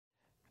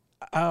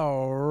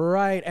All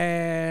right,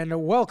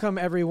 and welcome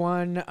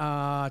everyone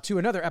to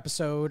another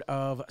episode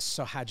of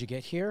So How'd You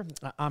Get Here?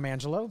 I'm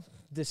Angelo.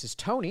 This is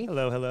Tony.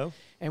 Hello, hello.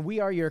 And we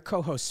are your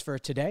co-hosts for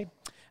today.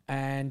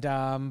 And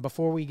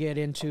before we get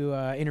into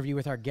interview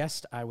with our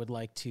guest, I would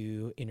like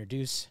to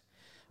introduce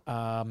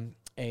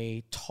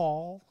a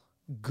tall,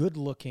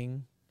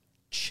 good-looking,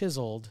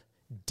 chiseled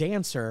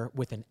dancer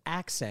with an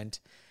accent.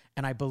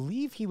 And I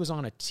believe he was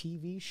on a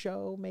TV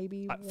show,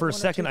 maybe. For a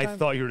second, I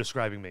thought you were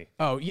describing me.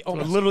 Oh,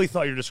 almost. I literally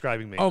thought you were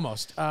describing me.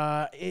 Almost.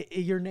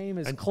 Your name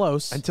is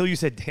close. Until you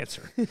said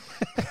dancer.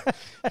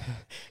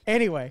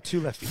 Anyway. Two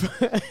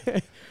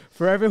lefties.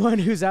 For everyone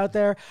who's out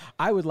there,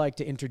 I would like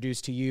to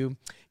introduce to you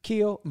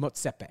Kio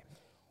Motsepe.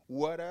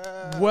 What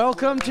up?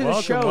 Welcome to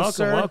the show, welcome,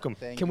 sir. Welcome.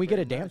 Can we get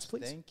a dance,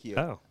 please? Thank you.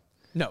 Oh.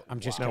 No, I'm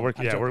just No,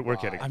 kidding. we're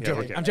kidding. I'm Yeah,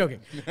 joking. we're I'm joking.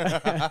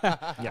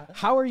 Yeah.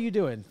 How are you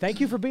doing? Thank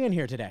you for being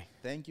here today.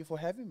 Thank you for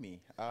having me.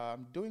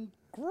 I'm doing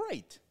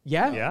great.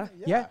 Yeah?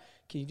 Yeah?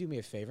 Can you do me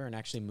a favor and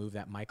actually move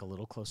that mic a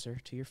little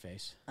closer to your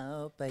face?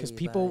 Oh, Because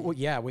people,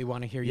 we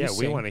want to hear you Yeah,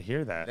 sing. we want to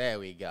hear that. There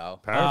we go.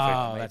 Perfect.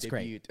 Oh, My that's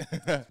great.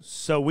 debut.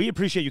 So we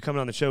appreciate you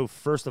coming on the show,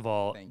 first of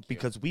all, Thank you.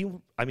 because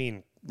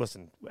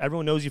listen,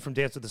 everyone knows you from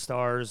Dance with the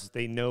Stars.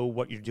 They know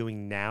what you're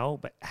doing now,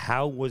 but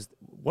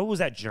what was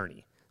that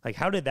journey? Like,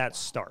 how did that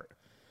start?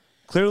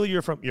 Clearly,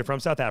 you're from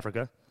South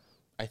Africa.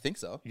 I think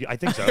so. I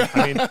think so.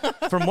 I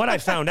mean, from what I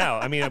found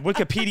out,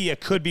 Wikipedia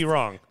could be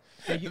wrong.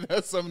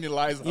 There's so many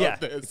lies Yeah.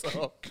 out there.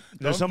 So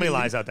There's so many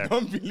lies out there.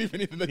 Don't believe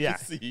anything that Yeah.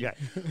 you see. Yeah.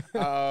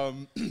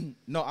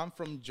 No, I'm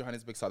from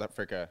Johannesburg, South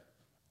Africa.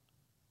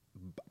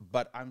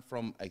 But I'm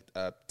from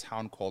a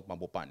town called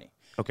Mabopane.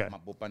 Okay.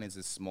 Mabopane is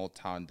a small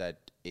town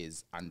that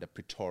is under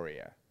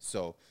Pretoria.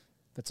 So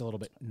That's a little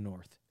bit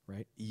north,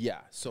 right?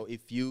 yeah, so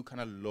if you kind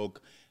of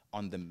look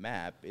on the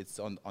map, it's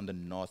on the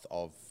north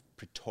of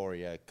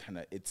Pretoria.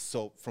 It's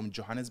so from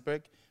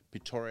Johannesburg,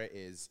 Pretoria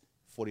is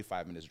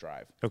 45 minutes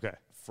drive. Okay.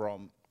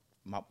 From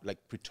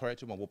Pretoria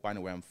to Mabopane,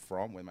 where I'm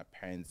from, where my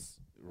parents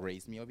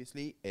raised me,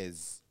 obviously,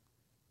 is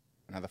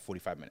another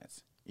 45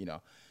 minutes.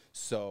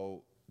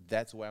 So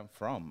that's where I'm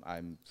from.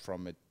 I'm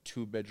from a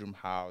 2-bedroom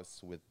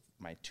house with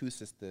my 2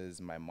 sisters,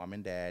 my mom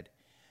and dad.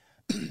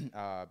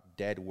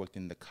 Dad worked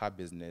in the car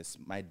business.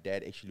 My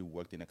dad actually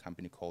worked in a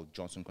company called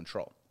Johnson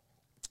Control.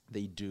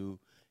 They do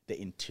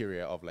the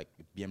interior of like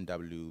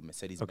BMW,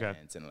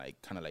 Mercedes-Benz, and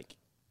kind of like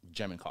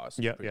German cars.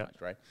 Yeah, pretty yeah. much,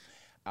 right?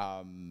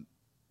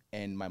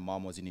 And my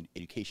mom was in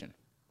education.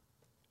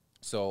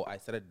 So I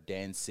started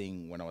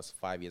dancing when I was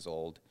 5 years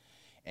old,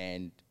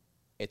 and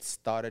it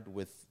started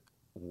with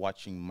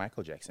watching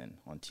Michael Jackson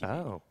on TV.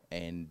 Oh.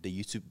 And there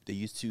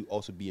used to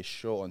also be a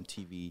show on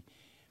TV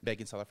back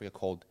in South Africa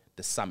called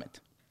The Summit.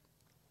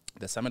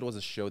 The Summit was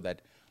a show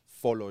that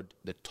followed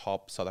the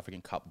top South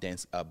African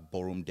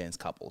ballroom dance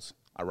couples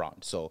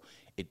around. So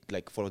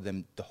it followed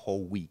them the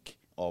whole week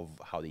of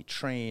how they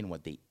train,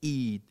 what they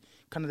eat,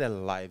 kind of their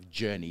life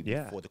journey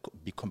before the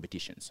big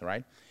competitions,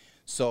 right?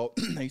 So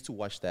I used to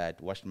watch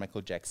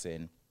Michael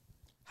Jackson.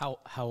 How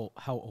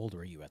old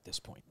were you at this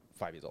point?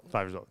 5 years old.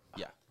 5 years old.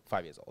 Yeah,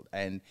 5 years old.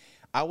 And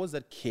I was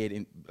that kid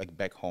in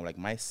back home.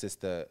 My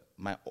sister,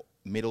 my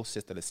middle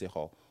sister,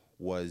 Leseho,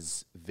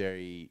 was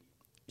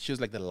she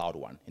was like the loud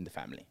one in the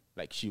family.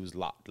 She was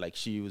loud.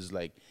 She was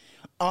like,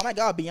 oh my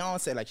God,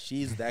 Beyonce.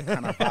 She's that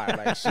kind of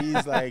vibe.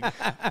 She's like,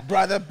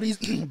 brother, please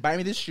buy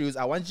me these shoes.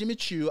 I want Jimmy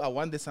Choo. I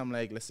want this. I'm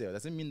like, let's see. It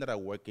doesn't mean that I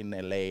work in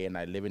LA and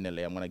I live in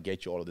LA. I'm going to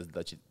get you all of this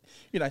Dutch.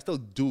 I still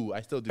do.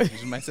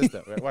 She's my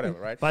sister. Right?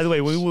 Whatever, right? By the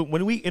way,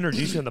 when we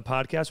introduce you on the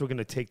podcast, we're going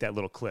to take that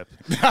little clip.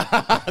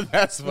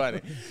 That's funny.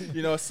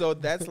 So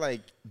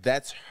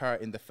that's her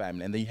in the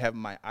family. And then you have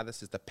my other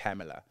sister,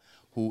 Pamela,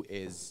 who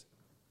is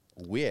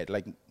weird.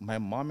 My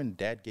mom and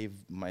dad gave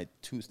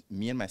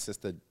me and my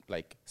sister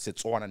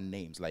Setswana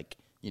names,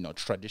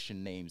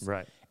 tradition names.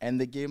 Right.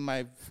 And they gave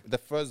the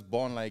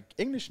firstborn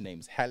English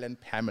names, Helen,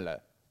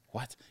 Pamela.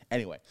 What?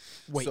 Anyway.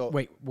 Wait.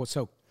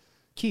 So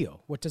Kio,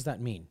 what does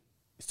that mean?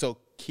 So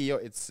Kio,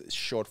 it's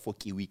short for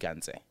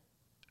Kiwikanze.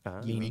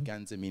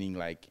 Kiwikanze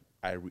meaning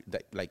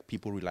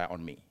people rely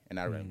on me and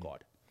I rely on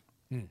God.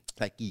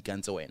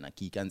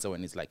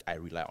 Kikanze is I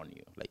rely on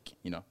you.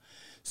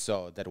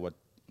 So that's what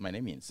my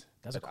name means.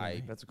 That's a cool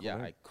name. That's a cool yeah,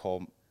 name. I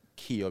call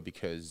Kio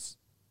because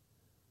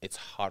it's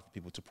hard for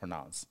people to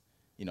pronounce.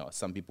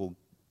 Some people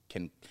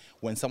can.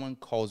 When someone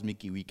calls me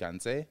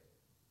Kiwikanze,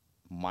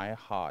 my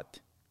heart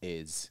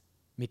is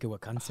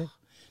Mikawakanse?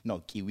 no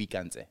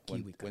Kiwikanze.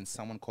 When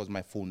someone calls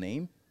my full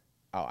name,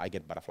 I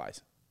get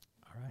butterflies.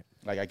 All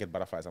right. I get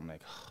butterflies. I'm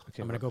like,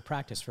 I'm going to go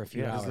practice for a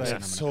few Yeah, hours. it's and I'm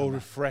gonna so come back.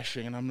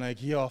 refreshing, and I'm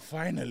like, yo,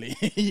 finally.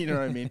 You know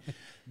what I mean?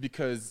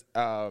 Because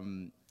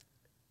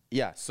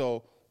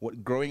so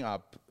growing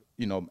up,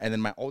 and then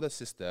my older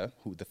sister,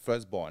 who the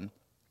firstborn,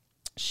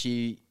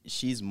 she's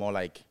more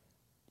like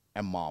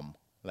a mom.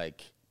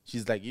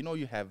 She's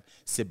you have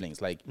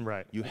siblings.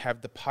 Right. You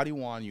have the party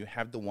one, you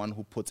have the one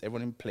who puts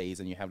everyone in place,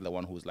 and you have the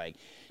one who's like,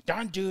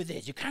 don't do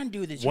this, you can't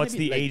do this. What's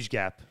the age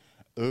gap?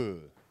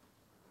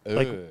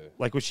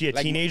 Like was she a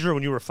Like- teenager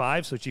when you were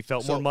 5, so she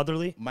felt more So,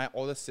 motherly? My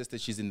older sister,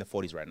 she's in the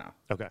 40s right now.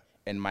 Okay.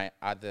 And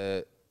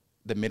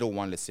the middle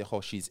one,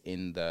 Lesejo, she's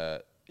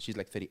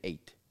like 37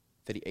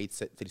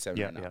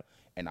 Yeah, right now. yeah.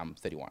 And I'm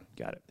 31.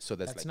 Got it. So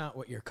that's That's like, not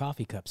what your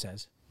coffee cup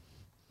says.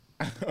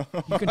 You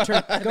can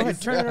go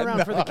ahead, turn it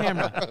around for the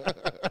camera.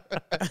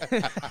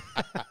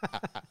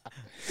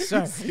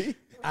 Sorry.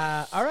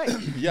 All right.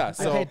 yeah. I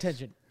pay So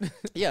attention.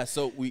 yeah,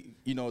 so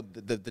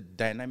the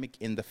dynamic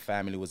in the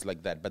family was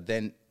like that. But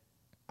then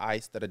I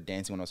started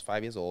dancing when I was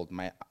 5 years old.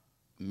 My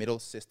middle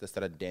sister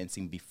started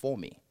dancing before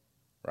me,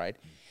 right?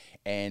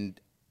 And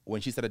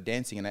when she started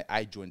dancing, and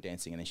I joined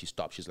dancing, and then she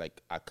stopped. She's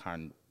like, I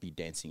can't be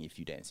dancing if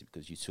you dance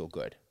because you're so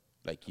good.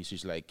 Like,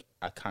 she's like,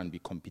 I can't be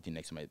competing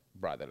next to my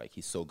brother. Like,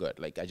 he's so good.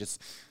 Like, I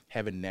just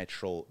have a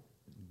natural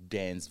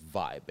dance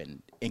vibe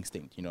and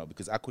instinct,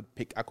 because I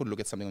could look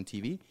at something on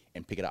TV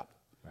and pick it up.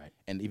 Right.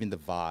 And even the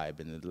vibe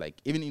and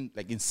even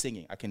in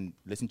singing, I can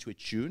listen to a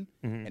tune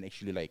and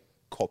actually like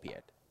copy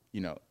it,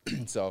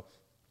 So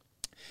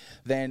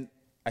then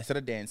I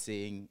started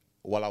dancing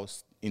while I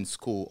was in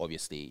school,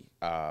 obviously.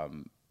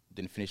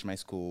 Didn't finish my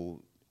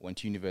school, went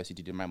to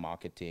university, did my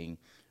marketing,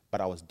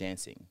 but I was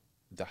dancing.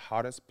 The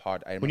hardest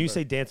part, I remember. When you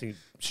say dancing,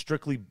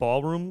 strictly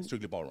ballroom?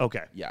 Strictly ballroom.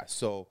 Okay. Yeah.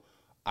 So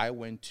I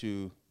went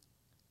to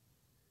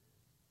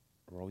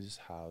Rose's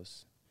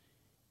house,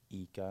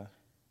 Ika,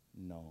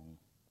 Nong,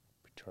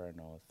 Pretoria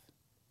North,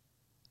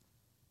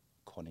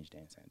 Cornish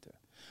Dance Center.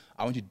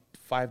 I went to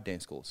 5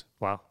 dance schools.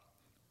 Wow.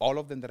 All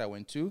of them that I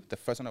went to, the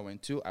first one I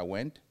went to,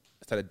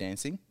 started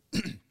dancing.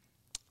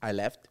 I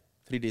left.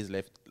 3 days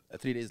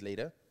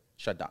later,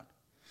 shut down.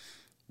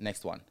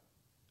 Next one.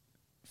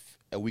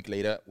 A week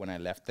later, when I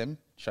left them,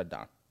 shut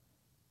down.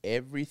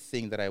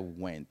 Everything that I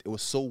went, it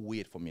was so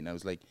weird for me. And I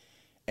was like,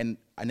 and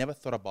I never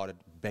thought about it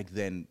back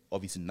then.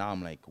 Obviously, now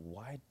I'm like,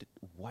 why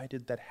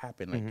did that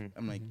happen? Like,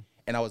 I'm like,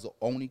 and I was the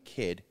only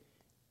kid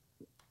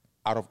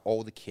out of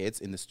all the kids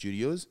in the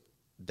studios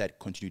that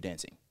continued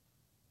dancing.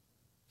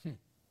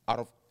 Out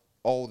of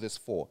all this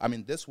 4, I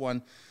mean, this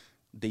one,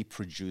 they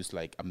produce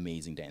like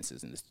amazing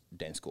dancers in this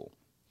dance school.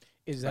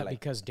 Is that like-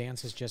 because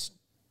dance is just,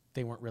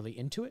 they weren't really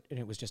into it and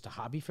it was just a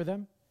hobby for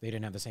them? They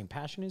didn't have the same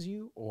passion as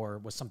you, or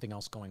was something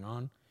else going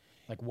on?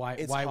 Like why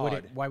It's would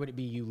hard. why would it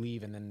be you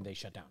leave and then they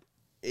shut down?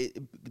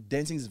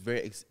 Dancing is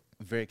very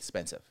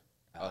expensive.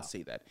 I'll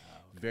say that.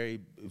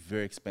 Very,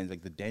 very expensive.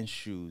 Like the dance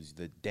shoes,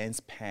 the dance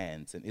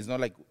pants. And it's not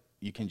like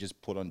you can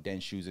just put on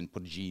dance shoes and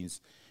put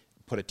jeans,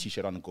 put a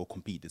t-shirt on and go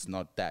compete. It's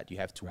not that. You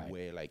have to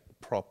wear like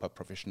proper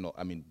professional,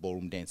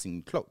 ballroom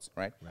dancing clothes,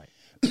 right? Right.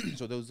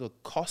 So those are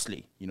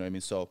costly, you know what I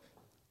mean? So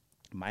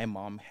my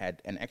mom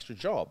had an extra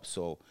job.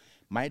 So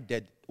my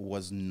dad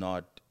was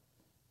not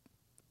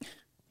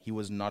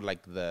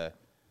like the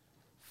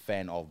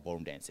fan of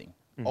ballroom dancing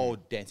or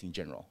dancing in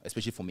general,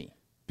 especially for me.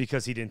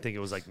 Because he didn't think it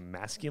was like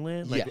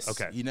masculine? Like, Yes.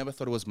 Okay. He never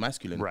thought it was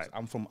masculine. Right.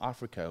 I'm from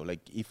Africa. Like,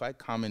 if I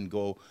come and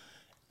go,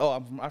 oh,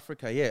 I'm from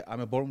Africa. Yeah, I'm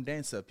a ballroom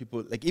dancer.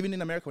 People, like, even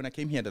in America, when I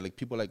came here, they're like,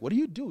 people are like, what do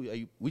you do? Are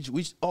you, which team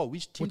Which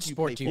do you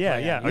sport play do for? you Yeah,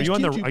 play yeah. at? Are Which you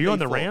on team the do Are you on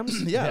play the for?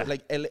 Rams? Yeah,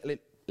 like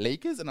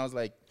Lakers. And I was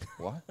like,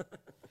 what?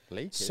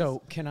 Lakers?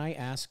 So can I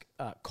ask,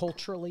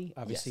 culturally,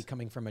 obviously Yes.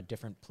 coming from a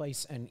different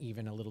place and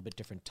even a little bit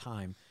different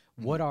time,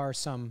 what are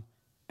some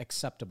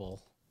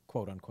acceptable,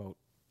 quote unquote,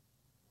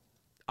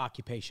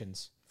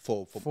 occupations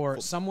for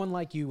someone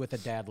like you with a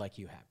dad like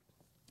you have?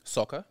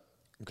 soccer,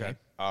 Okay.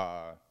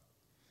 a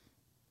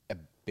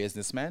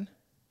businessman,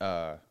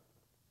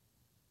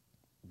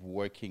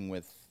 working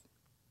with,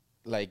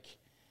 like,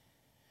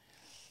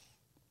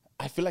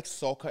 I feel like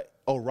soccer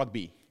or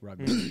rugby.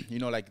 Rugby.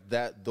 Like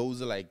that.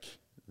 Those are like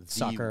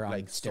Soccer on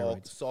like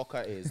steroids.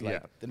 soccer is like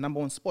Yeah. the number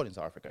 1 sport in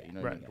South Africa. You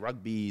know, what I Right. mean?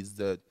 Rugby is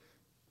the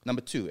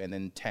number 2, and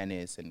then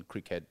tennis and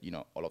cricket.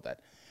 All of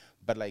that.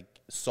 But like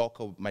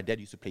soccer, my dad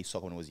used to play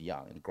soccer when I was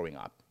young and growing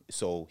up.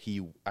 So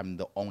I'm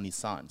the only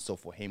son. So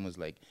for him, it was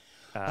like,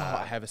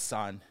 I have a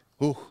son.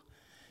 Ooh,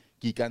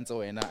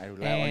 Gikanzo and I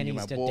rely on And you,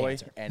 he's my the boy.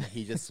 dancer. And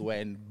he just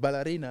went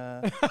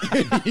ballerina.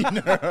 You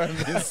know what I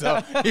mean?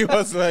 So he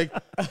was like,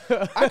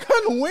 I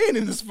can't win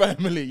in this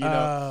family.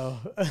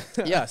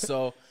 Yeah.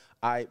 So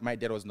my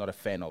dad was not a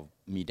fan of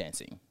me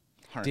dancing,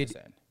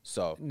 100%.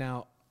 So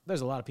Now,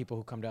 there's a lot of people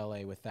who come to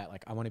LA with that,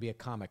 like, I want to be a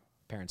comic,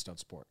 parents don't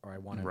support, or I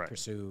want to Right.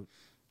 pursue,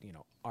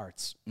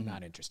 arts,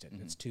 not interested.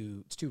 It's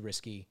too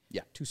risky,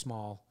 Yeah. too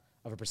small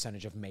of a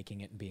percentage of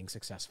making it and being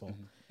successful.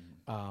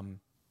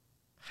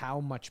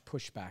 How much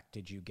pushback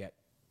did you get?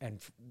 And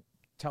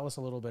tell us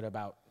a little bit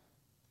about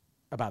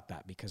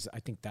that, because I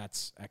think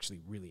that's actually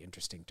really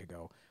interesting to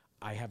go,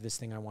 I have this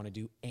thing I want to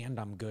do and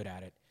I'm good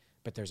at it,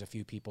 but there's a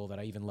few people that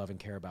I even love and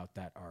care about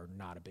that are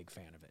not a big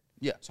fan of it.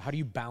 Yeah. So how do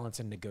you balance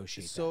and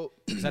negotiate So-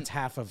 that? 'Cause that's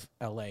half of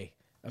LA,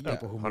 of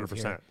people who move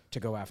here 100%. to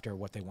go after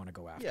what they want to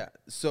go after. yeah.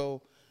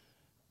 So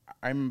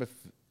I remember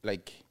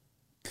like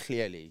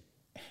clearly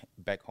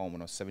back home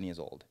when I was 7 years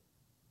old,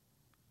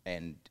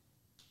 and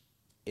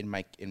in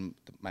my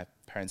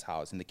parents'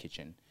 house in the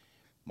kitchen,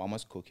 mom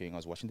was cooking. I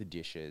was washing the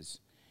dishes,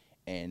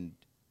 and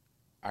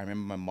I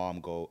remember my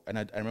mom go, and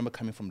I remember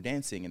coming from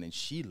dancing, and then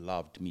she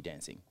loved me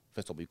dancing,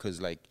 first of all,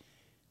 because like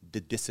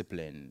the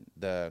discipline,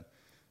 the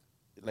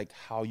like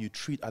how you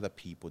treat other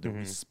people, the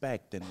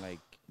respect, and like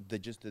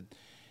the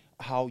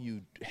how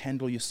you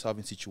handle yourself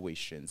in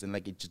situations, and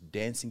like it just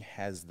dancing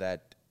has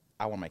that.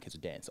 I want my kids to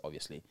dance,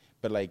 obviously,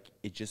 but like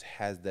it just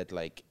has that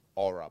like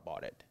aura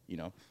about it, you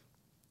know.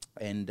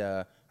 And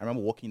I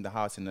remember walking in the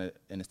house and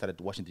I started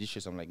washing the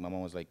dishes. I'm like, my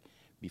mom was like,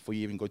 before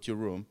you even go to your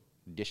room,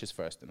 dishes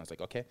first. And I was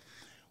like, okay,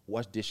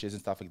 wash dishes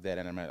and stuff like that.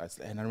 And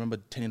I remember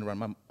turning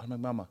around, I'm like,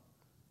 Mama,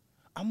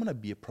 I'm gonna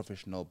be a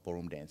professional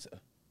ballroom dancer,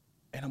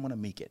 and I'm gonna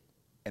make it.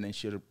 And then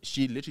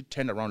she literally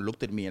turned around,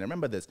 looked at me, and I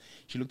remember this.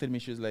 She looked at me,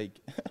 she was like,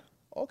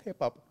 okay,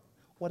 Pop,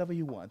 whatever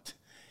you want.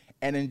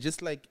 And then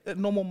just like a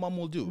normal mom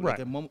will do. Right.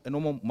 Like a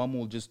normal mom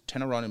will just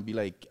turn around and be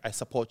like, I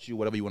support you,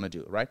 whatever you want to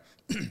do, right?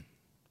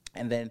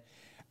 And then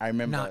I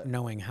remember Not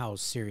knowing how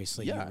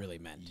seriously you really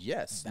meant.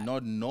 Yes,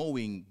 not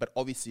knowing, but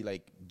obviously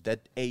like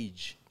that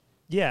age.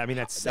 Yeah, I mean,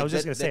 that's. I was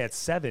just gonna say at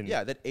 7.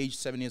 Yeah, that age,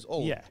 7 years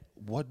old. Yeah.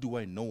 What do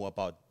I know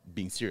about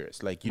being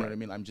serious? Like, you know what I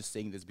mean? I'm just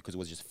saying this because it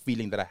was just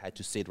feeling that I had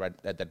to say it right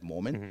at that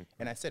moment,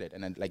 and I said it,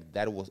 and then like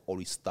that was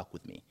always stuck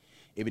with me,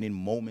 even in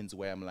moments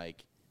where I'm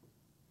like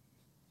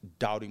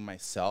doubting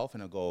myself,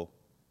 and I go,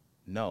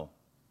 no.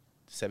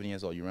 7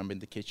 years old. You remember in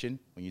the kitchen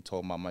when you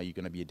told Mama you're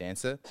gonna be a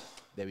dancer?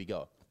 There we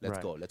go. Let's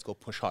Right. go. Let's go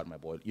push hard, my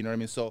boy. You know what I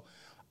mean? So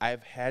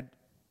I've had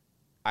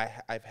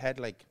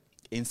like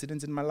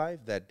incidents in my life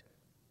that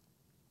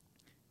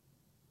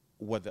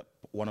were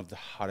one of the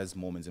hardest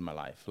moments in my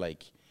life.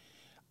 Like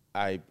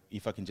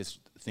if I can just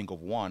think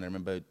of one, I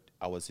remember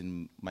I was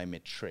in my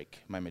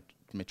matric. My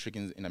matric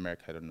in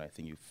America, I don't know, I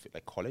think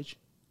like college.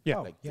 Yeah.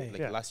 Like, yeah, like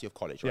yeah. last year of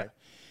college, Yeah. right?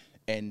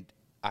 And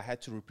I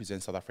had to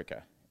represent South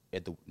Africa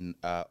at the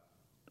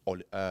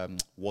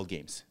World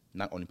Games,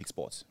 not Olympic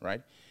sports,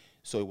 right?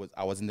 So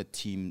I was in the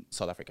team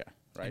South Africa,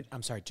 right?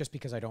 I'm sorry, just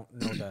because I don't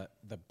know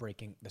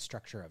the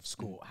structure of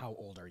school, how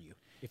old are you?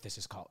 If this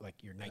is called, like,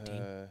 you're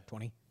 19,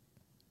 20?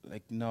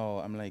 Like, no,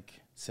 I'm like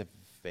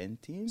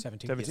 17.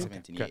 17? Yeah, 17?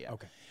 17, Okay. yeah.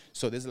 Okay.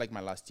 So this is like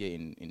my last year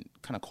in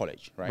kind of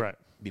college, right? Right.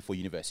 Before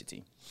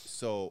university.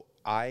 So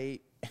I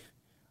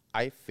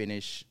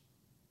finish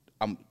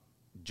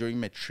during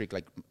matric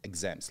like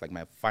exams, like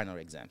my final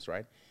exams,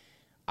 right?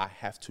 I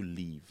have to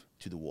leave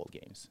to the World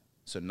Games.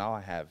 So now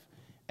I have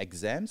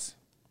exams,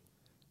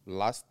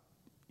 last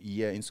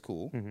year in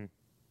school,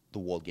 the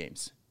World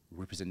Games,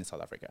 representing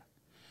South Africa.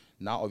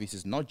 Now, obviously,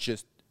 it's not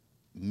just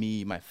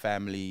me, my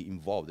family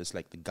involved. It's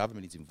like the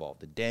government is involved,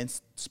 the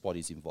dance sport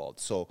is involved,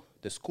 so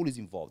the school is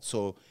involved.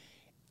 So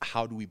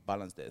how do we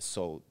balance this?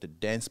 So the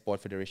Dance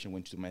Sport Federation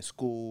went to my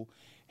school.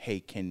 Hey,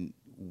 can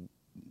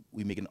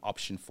we make an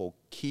option for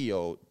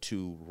Keo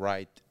to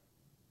write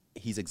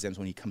his exams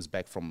when he comes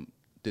back from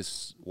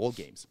this World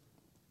Games?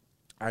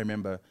 I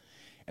remember,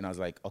 and I was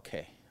like,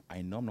 okay,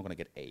 I know I'm not gonna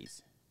get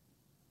A's.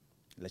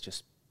 Let's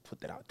just put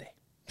that out there.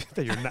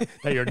 that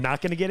you're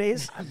not gonna get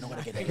A's. I'm not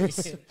gonna get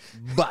A's.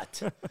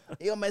 But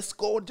I might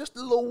score just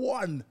a little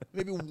one,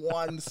 maybe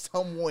one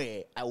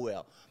somewhere. I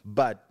will.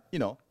 But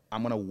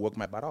I'm gonna work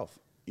my butt off.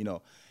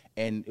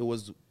 And it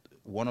was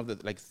one of the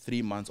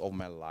 3 months of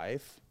my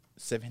life.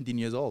 17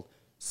 years old,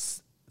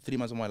 3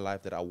 months of my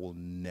life that I will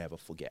never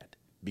forget,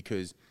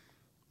 because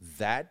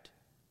that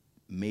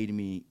made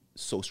me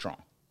so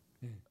strong.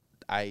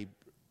 I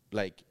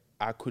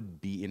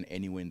could be in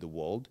anywhere in the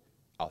world,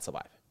 I'll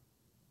survive.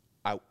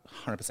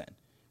 100%,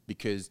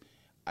 because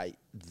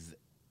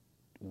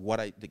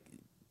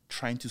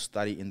trying to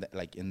study in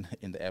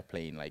the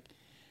airplane,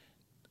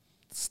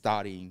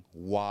 starting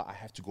while I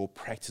have to go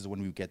practice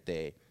when we get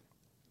there,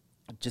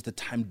 just the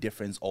time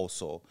difference,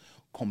 also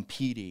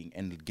competing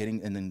and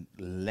then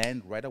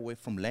land right away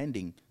from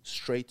landing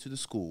straight to the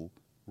school,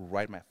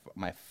 write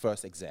my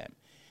first exam.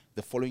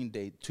 The following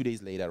day, 2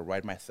 days later,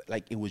 write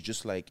it was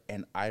just like.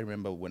 And I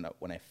remember when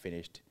I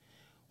finished,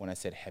 when I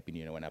said Happy New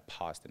Year, when I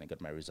passed and I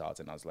got my results,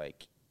 and I was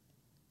like,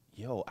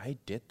 yo, I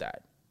did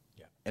that.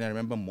 Yeah. And I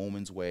remember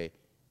moments where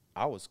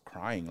I was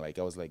crying,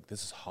 I was like,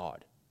 this is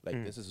hard.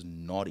 This is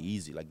not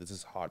easy. This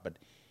is hard. But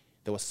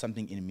there was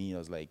something in me that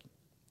was like,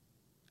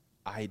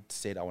 I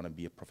said I want to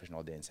be a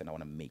professional dancer and I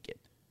want to make it.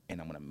 And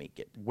I'm going to make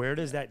it. Where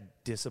does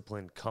that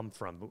discipline come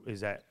from? Is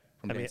that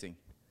From dancing.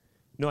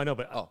 No, I know,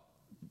 but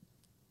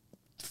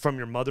from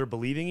your mother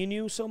believing in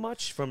you so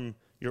much, from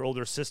your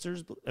older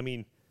sisters. I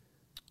mean,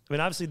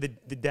 obviously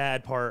the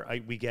dad part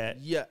we get.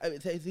 Yeah, I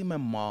think my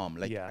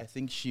mom. Yeah. I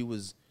think she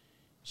was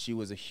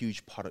a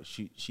huge part of.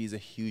 She's a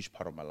huge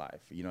part of my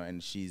life.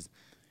 And she's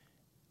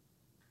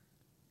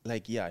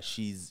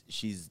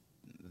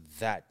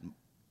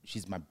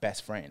she's my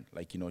best friend.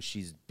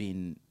 She's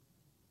been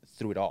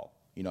through it all.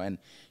 And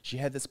she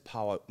had this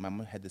power. My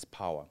mom had this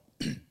power.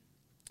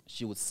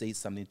 She would say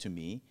something to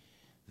me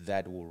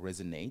that will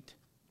resonate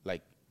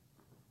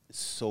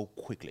so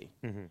quickly.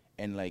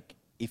 And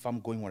if I'm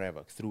going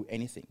whatever, through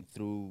anything,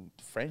 through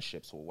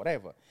friendships or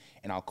whatever,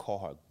 and I'll call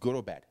her, good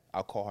or bad,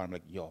 I'll call her, I'm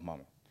like, yo,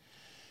 mama,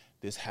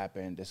 this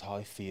happened, this is how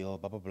I feel,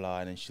 blah, blah, blah,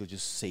 and then she'll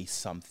just say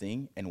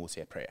something, and we'll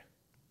say a prayer.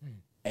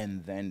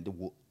 and then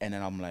and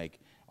then I'm like,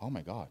 oh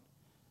my god,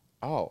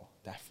 oh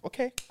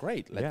okay,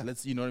 great. Yeah.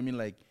 Let's you know what I mean.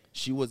 Like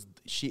she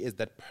is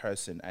that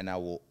person, and I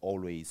will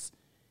always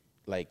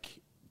like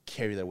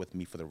carry that with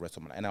me for the rest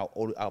of my life, and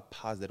I'll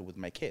pass that with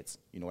my kids.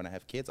 You know, when I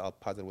have kids, I'll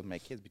pass that with my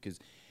kids because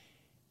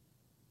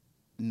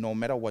no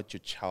matter what your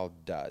child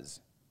does,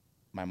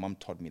 my mom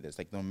taught me this.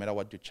 Like no matter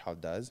what your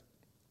child does,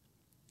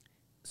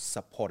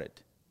 support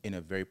it in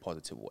a very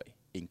positive way,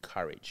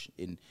 encourage,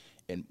 and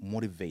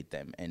motivate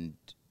them. And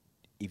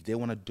if they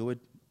want to do it,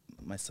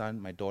 my son,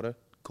 my daughter,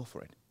 go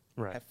for it.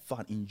 Right. Have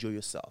fun, enjoy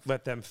yourself.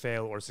 Let them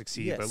fail or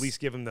succeed, but at Yes. least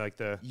give them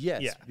the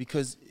Yes, yeah.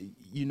 because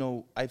you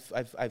know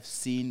I've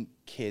seen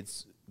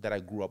kids that I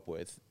grew up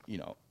with, you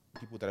know,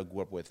 people that I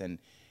grew up with, and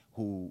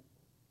who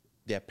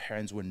their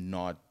parents were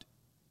not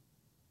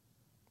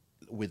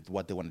with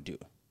what they want to do,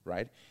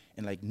 right?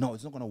 And like, no,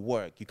 it's not gonna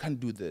work. You can't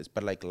do this.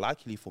 But like,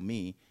 luckily for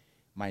me,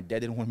 my dad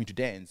didn't want me to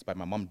dance, but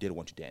my mom did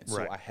want to dance.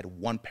 Right. So I had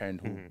one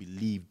parent who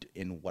believed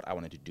in what I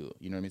wanted to do.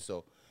 You know what I mean?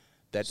 So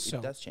that So-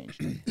 it does change.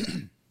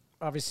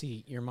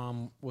 Obviously, your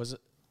mom was,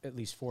 at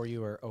least for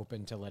you, or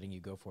open to letting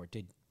you go for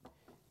it.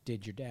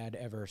 Did your dad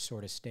ever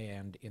sort of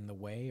stand in the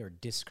way or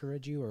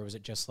discourage you, or was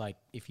it just like,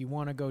 if you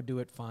want to go do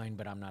it, fine,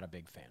 but I'm not a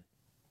big fan?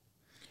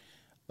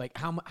 Like,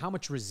 how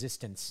much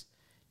resistance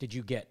did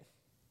you get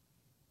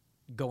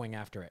going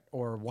after it,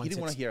 or once He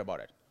didn't want it's- to hear about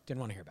it.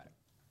 Didn't want to hear about it.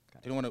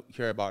 Didn't want to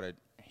hear about it.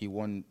 He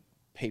wouldn't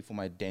pay for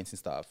my dancing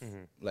stuff,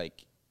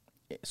 like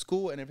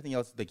school and everything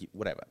else, like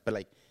whatever. But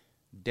like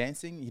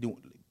dancing, he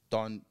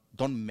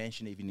don't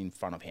mention it even in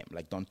front of him.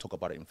 Like don't talk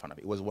about it in front of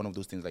him. It was one of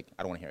those things like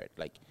I don't want to hear it.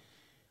 Like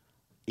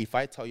if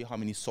I tell you how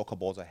many soccer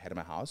balls I had in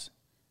my house,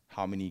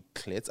 how many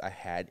clits I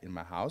had in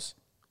my house,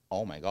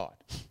 oh my god,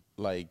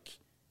 like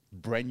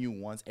brand new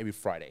ones every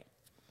Friday.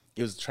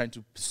 It was trying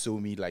to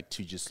pursue me like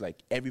to just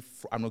like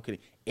I'm not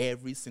kidding.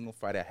 Every single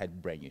Friday I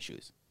had brand new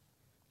shoes.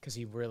 Because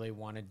he really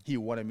wanted. He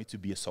wanted me to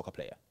be a soccer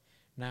player.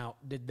 Now,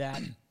 did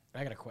that?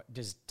 I got a question.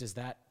 Does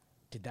that?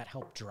 Did that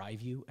help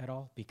drive you at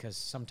all? Because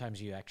sometimes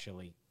you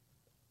actually,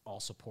 all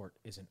support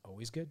isn't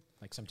always good.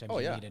 Like sometimes Oh,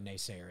 you yeah. need a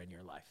naysayer in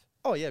your life.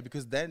 Oh yeah,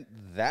 because then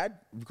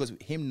because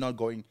him not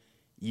going,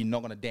 you're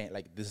not gonna dance.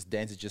 Like this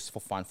dance is just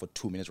for fun for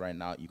 2 minutes right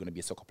now. You're gonna be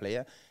a soccer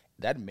player.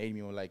 That made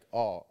me like,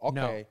 oh, okay.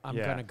 No, I'm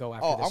Yeah. gonna go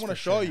after Oh, this. I'm gonna for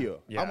show sure.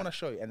 you. Yeah. I'm gonna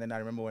show you. And then I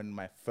remember when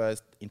my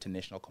first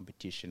international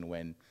competition,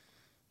 when,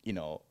 you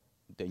know,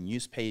 the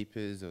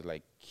newspapers of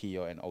like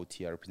Kio and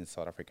OT represent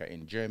South Africa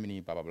in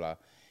Germany, blah blah blah.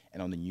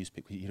 And on the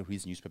newspaper, he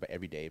reads newspaper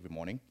every day, every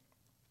morning.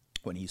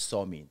 When he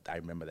saw me, I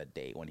remember that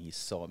day when he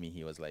saw me,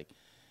 he was like,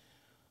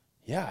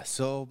 "Yeah,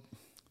 so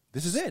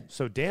this is it.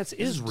 So dance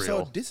is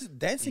real. So this is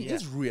dancing Yeah.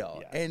 is real."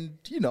 Yeah. And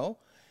you know,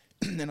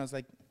 and I was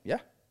like, "Yeah,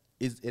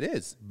 it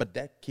is." But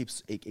that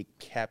keeps it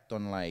kept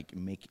on like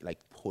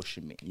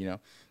pushing me, you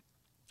know.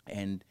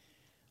 And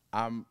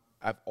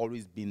I've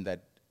always been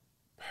that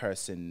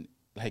person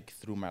like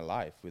through my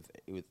life with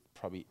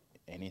probably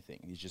anything.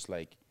 It's just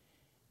like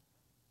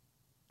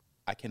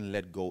I can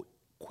let go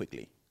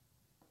quickly.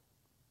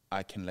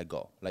 I can let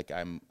go. Like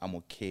I'm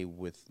okay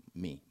with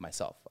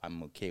myself.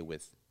 I'm okay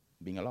with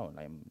being alone.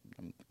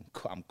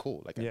 I'm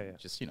cool. Like Yeah, I'm yeah.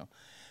 just, you know,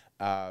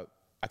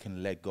 I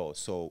can let go.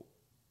 So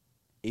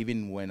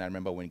even when I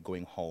remember when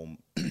going home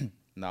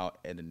now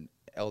at an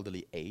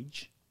elderly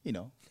age, you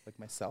know, like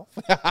myself.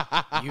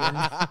 You're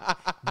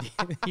not,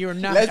 you're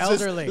not let's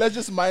elderly. let's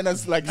just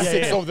minus like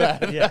six yeah. of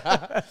that.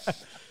 Yeah.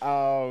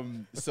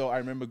 So I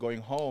remember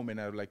going home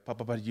and I was like,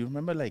 Papa, but you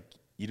remember like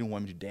you didn't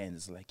want me to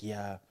dance? Like,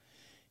 yeah,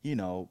 you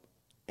know,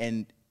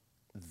 and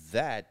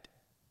that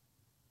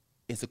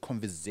is a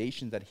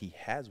conversation that he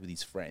has with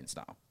his friends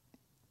now.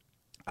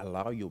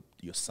 Allow your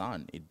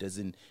son. It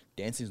doesn't,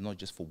 dancing is not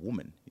just for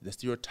women. The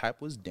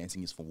stereotype was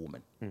dancing is for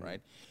women,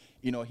 right?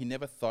 You know, he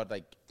never thought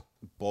like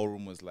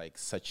ballroom was like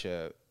such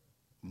a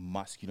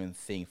masculine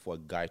thing for a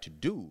guy to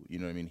do. You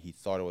know what I mean? He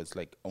thought it was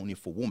like only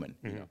for women,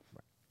 you know?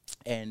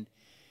 And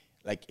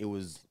like it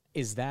was,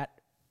 Is that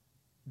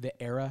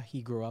the era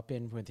he grew up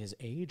in with his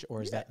age,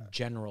 or is that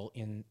general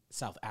in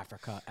South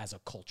Africa as a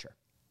culture?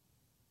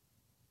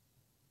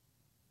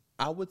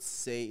 I would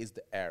say is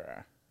the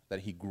era that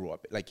he grew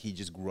up. Like he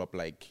just grew up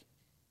like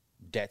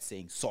dad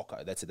saying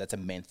soccer. That's it. That's a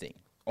man thing.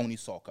 Only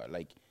soccer.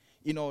 Like,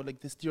 you know, like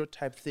the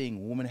stereotype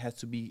thing. Woman has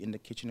to be in the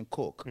kitchen and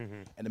cook,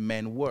 and the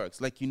man works.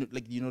 Like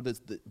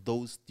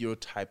those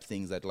stereotype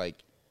things that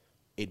like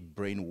it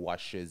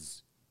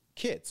brainwashes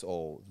kids,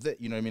 or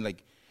you know what I mean.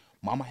 Like,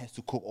 mama has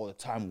to cook all the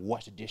time,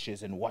 wash the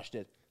dishes, and wash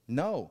that.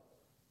 No,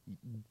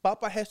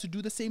 Papa has to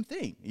do the same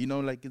thing. You know,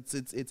 like it's.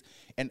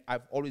 And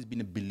I've always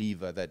been a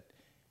believer that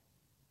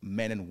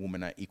men and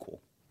women are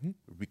equal,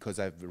 because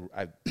I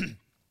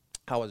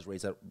was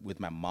raised up with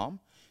my mom,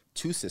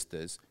 2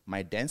 sisters.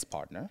 My dance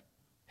partner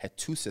had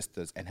 2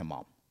 sisters and her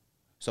mom,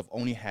 so I've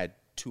only had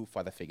 2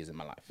 father figures in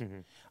my life.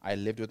 I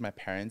lived with my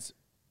parents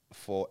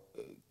for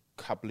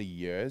a couple of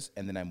years,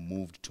 and then I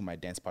moved to my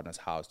dance partner's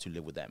house to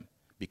live with them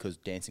because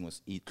dancing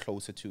was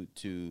closer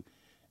to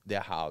their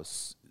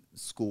house.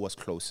 School was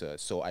closer,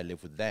 so I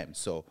lived with them.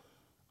 So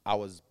I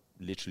was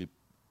literally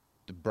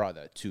the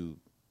brother to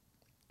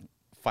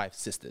 5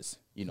 sisters,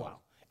 you know, Wow.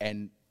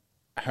 and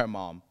her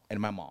mom and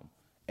my mom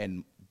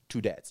and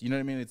 2 dads. You know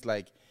what I mean? It's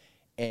like,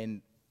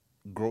 and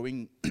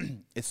growing,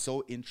 it's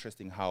so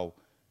interesting how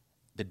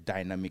the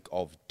dynamic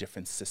of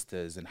different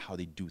sisters and how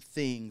they do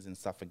things and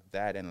stuff like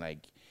that. And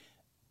like,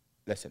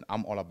 listen,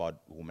 I'm all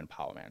about woman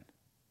power, man.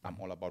 I'm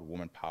all about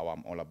woman power.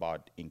 I'm all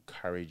about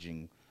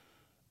encouraging.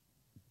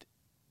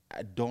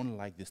 I don't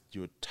like the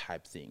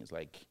stereotype things.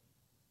 Like,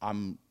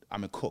 I'm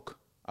a cook.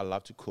 I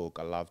love to cook.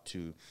 I love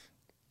to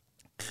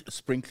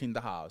spring clean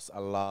the house. I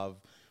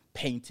love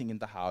painting in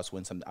the house.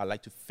 I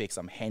like to fix.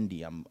 I'm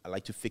handy. I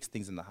like to fix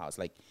things in the house.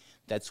 Like,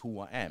 that's who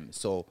I am.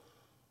 So,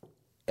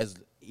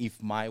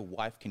 if my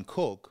wife can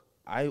cook,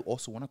 I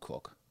also want to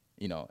cook.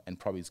 You know, and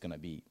probably it's gonna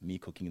be me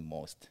cooking the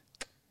most.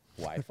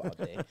 Wife out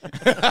there.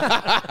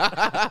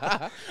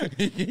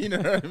 You know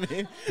what I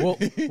mean?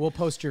 We'll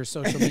post your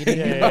social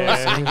media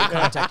posts and your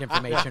contact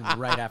information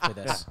right after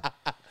this.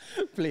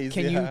 Please.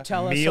 Can you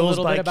tell us a Meals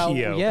little by bit about?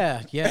 Keo.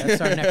 Yeah,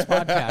 that's our next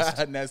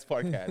podcast. Next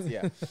podcast,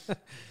 yeah.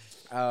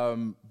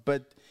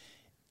 But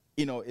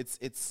you know,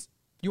 it's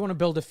You want to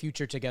build a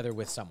future together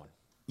with someone.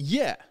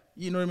 yeah,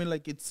 you know what I mean.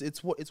 Like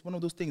it's one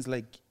of those things.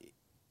 Like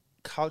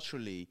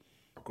culturally,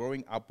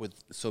 growing up with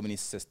so many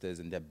sisters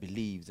and their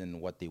beliefs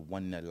and what they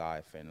want in their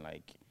life, and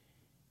like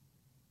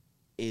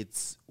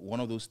it's one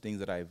of those things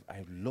that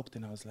I've looked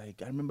and I was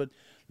like, I remember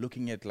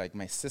looking at like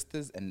my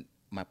sisters and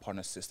my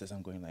partner's sisters.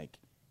 I'm going like,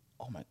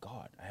 oh my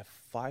God, I have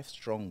 5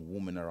 strong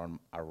women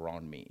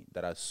around me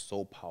that are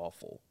so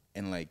powerful,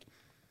 and like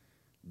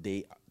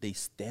they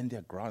stand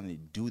their ground and they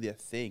do their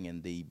thing,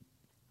 and they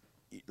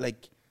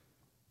like,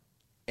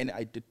 and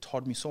it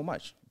taught me so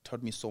much. It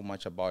taught me so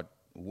much about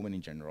women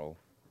in general,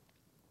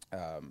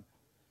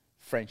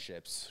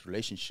 friendships,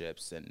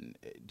 relationships, and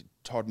it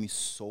taught me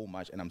so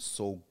much. And I'm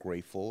so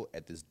grateful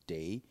at this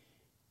day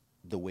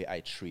the way I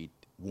treat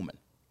women,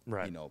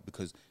 Right. You know,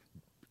 because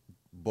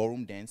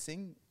ballroom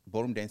dancing,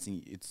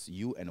 it's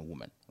you and a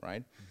woman,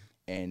 right?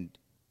 And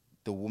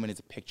the woman is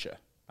a picture.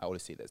 I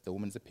always say this: the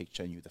woman is a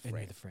picture, and you the frame.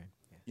 And you're the frame.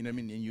 Yeah. You know what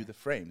I mean? And you the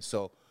frame.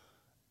 So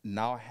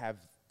now I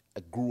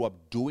grew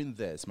up doing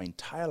this my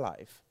entire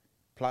life.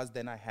 Plus,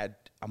 then I had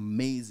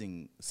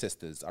amazing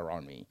sisters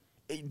around me.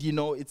 You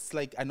know, it's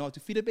like I know how to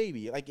feed a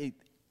baby.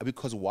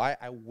 Because why?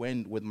 I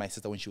went with my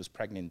sister when she was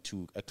pregnant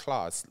to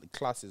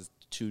classes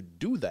to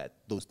do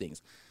those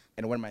things.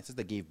 And when my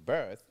sister gave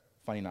birth,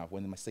 funny enough,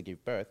 when my sister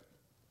gave birth,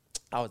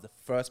 I was the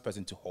first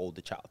person to hold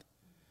the child.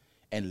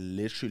 And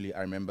literally,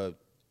 I remember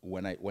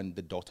when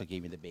the doctor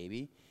gave me the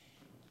baby,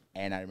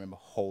 and I remember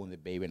holding the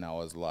baby, and I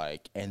was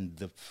like, and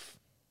the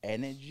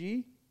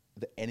energy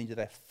that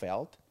I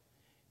felt,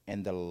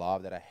 and the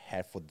love that I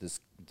had for this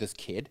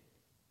kid,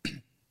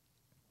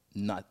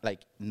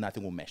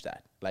 nothing will match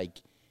that.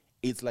 Like,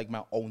 it's like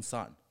my own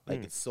son.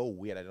 Like, it's so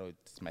weird. I know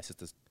it's my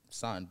sister's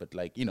son, but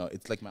like, you know,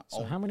 it's like my So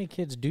own. how many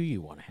kids do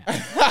you want to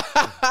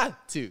have?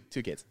 Two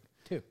kids.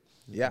 2.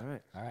 Yeah.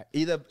 All right.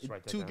 Either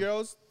write that 2 down.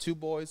 girls, 2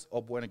 boys,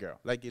 or boy and a girl.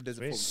 Like, it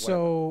doesn't.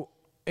 So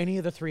any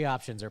of the 3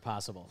 options are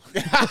possible.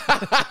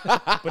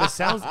 But it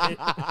sounds.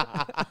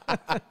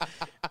 I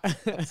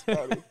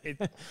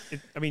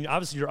mean,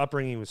 obviously your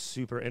upbringing was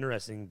super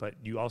interesting, but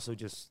you also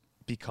just,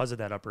 because of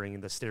that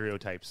upbringing, the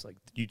stereotypes, like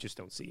you just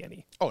don't see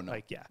any. Oh no.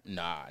 Like yeah.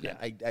 Nah. Yeah.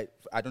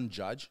 I don't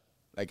judge.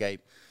 Like I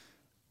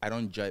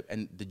don't judge,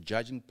 and the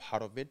judging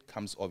part of it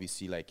comes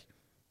obviously like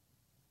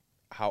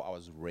how I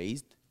was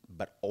raised,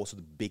 but also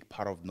the big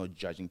part of not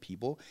judging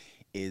people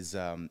is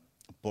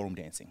ballroom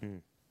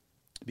dancing,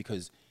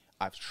 because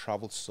I've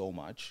traveled so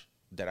much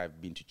that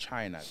I've been to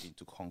China, I've been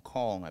to Hong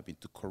Kong, I've been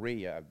to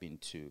Korea, I've been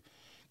to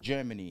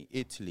Germany,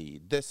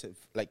 Italy.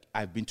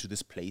 I've been to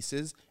these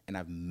places, and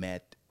I've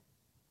met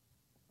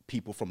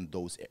people from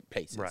those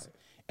places. Right.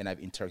 And I've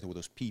interacted with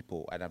those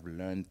people, and I've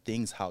learned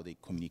things, how they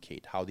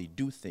communicate, how they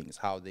do things,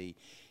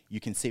 you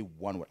can say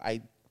one word.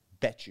 I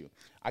bet you,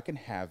 I can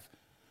have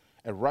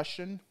a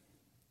Russian,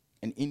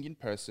 an Indian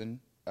person,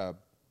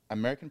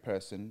 American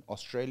person,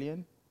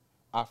 Australian,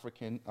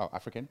 African. You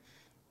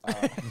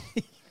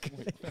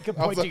can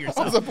point to I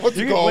yourself. was about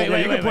to go. Wait,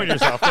 you can point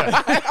yourself.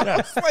 Yeah.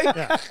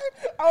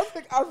 I was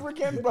like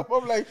African, but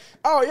I'm like,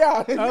 oh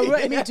yeah. Oh,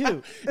 right, me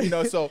too. You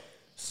know, so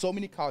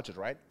many cultures,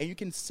 right? And you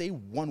can say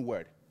one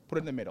word, put it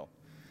in the middle.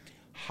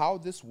 How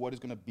this word is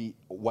gonna be,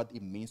 what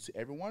it means to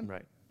everyone,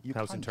 Right. You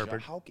How it's can't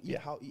interpreted.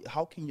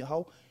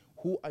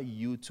 who are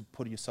you to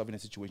put yourself in a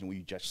situation where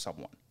you judge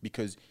someone?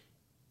 Because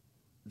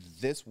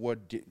this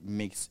word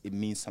means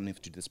something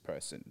to this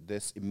person.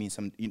 It means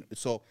something. You know,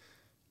 so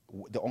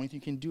the only thing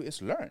you can do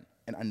is learn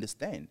and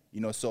understand.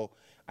 You know, so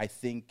I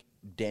think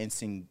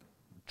dancing,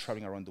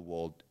 traveling around the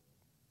world,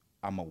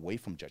 I'm away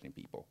from judging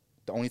people.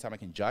 The only time I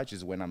can judge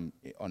is when I'm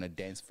on a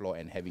dance floor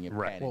and having a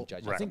Right. pen Well, and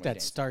judging. I think someone that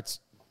dancing. starts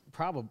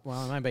probably.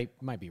 Well, I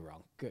might be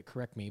wrong.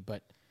 Correct me,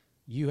 but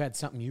you had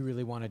something you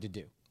really wanted to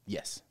do,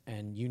 Yes.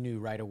 and you knew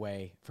right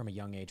away from a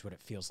young age what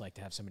it feels like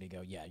to have somebody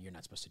go, "Yeah, you're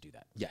not supposed to do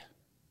that." Yeah.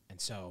 And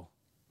so,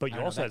 But I you don't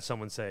know, also that- had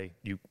someone say,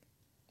 "You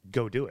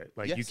go do it."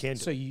 Like you Yes. can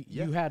do so it.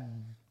 you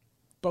had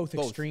both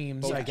Both.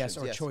 extremes, Both I guess,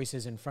 actions, or yes.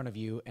 choices in front of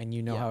you, and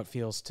you know Yeah. how it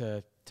feels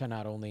to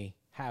not only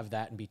have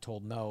that and be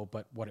told no,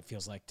 but what it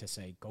feels like to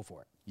say go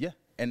for it. Yeah,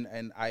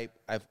 and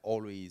I've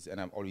always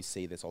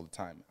say this all the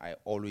time. I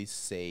always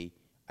say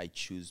I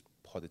choose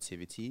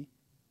positivity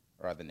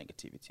rather than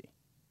negativity.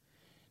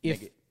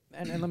 If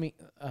and let me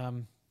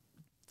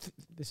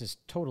this is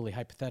totally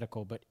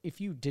hypothetical, but if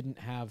you didn't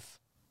have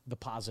the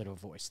positive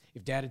voice,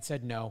 if dad had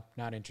said no,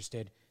 not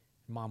interested,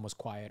 mom was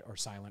quiet or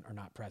silent or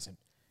not present,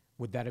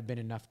 would that have been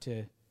enough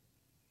to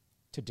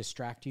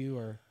distract you,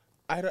 or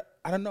I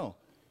don't know.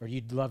 Or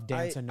you'd love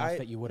dance enough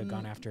that you would have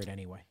gone after it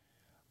anyway?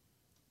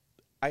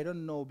 I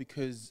don't know,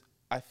 because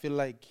I feel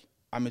like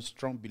I'm a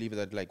strong believer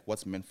that like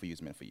what's meant for you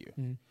is meant for you.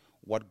 Mm-hmm.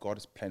 What God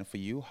has planned for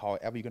you,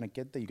 however you're gonna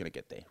get there, you're gonna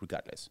get there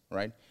regardless,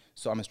 right?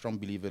 So I'm a strong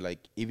believer,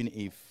 like even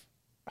if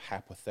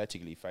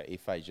hypothetically,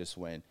 if I just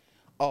went,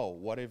 oh,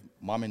 what if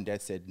mom and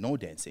dad said no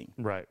dancing?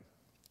 Right.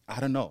 I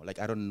don't know. Like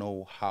I don't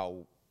know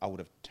how I would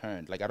have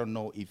turned. Like I don't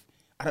know if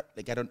I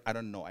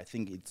don't know. I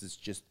think it's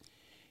just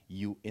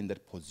you in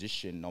that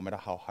position, no matter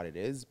how hard it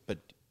is, but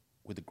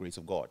with the grace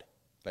of God,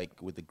 like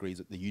with the grace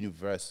of the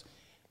universe.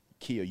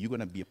 Kia, you're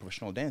gonna be a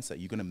professional dancer.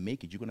 You're gonna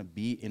make it. You're gonna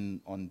be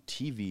on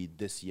TV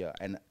this year,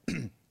 and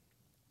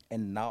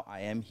and now I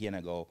am here, and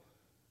I go,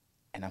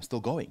 and I'm still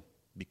going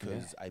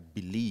because I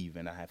believe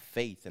and I have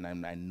faith, and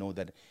I know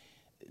that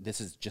this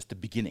is just the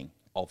beginning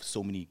of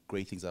so many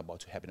great things that are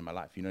about to happen in my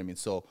life. You know what I mean?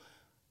 So,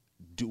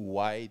 do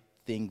I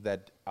think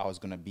that I was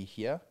gonna be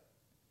here?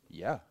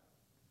 Yeah,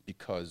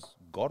 because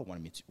God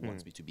wants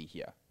me to be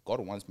here. God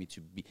wants me to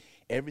be.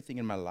 Everything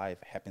in my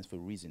life happens for a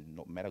reason,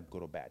 no matter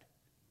good or bad.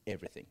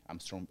 Everything. I'm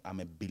strong. I'm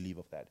a believer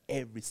of that.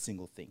 Every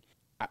single thing.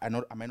 I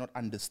might not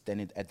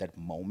understand it at that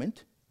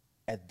moment,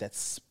 at that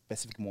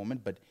specific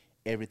moment, but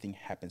everything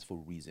happens for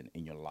a reason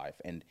in your life.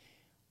 And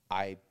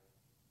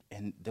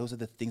those are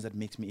the things that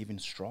makes me even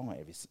stronger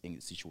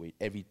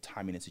every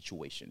time in a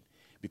situation,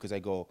 because I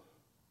go,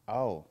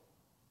 oh,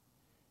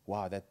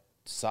 wow, that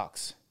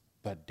sucks,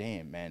 but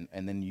damn, man.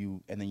 And then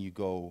you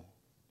go.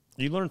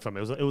 You learn from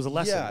it. It was a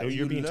lesson. Yeah,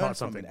 You're being learn taught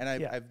from something. it.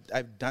 And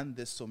I've done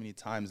this so many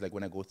times. Like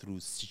when I go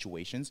through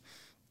situations,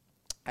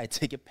 I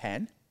take a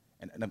pen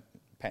and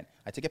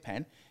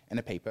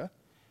a paper,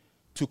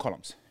 2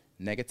 columns,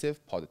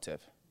 negative,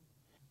 positive.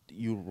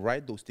 You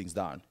write those things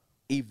down.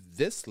 If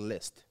this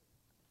list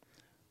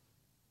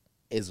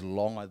is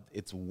longer,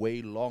 it's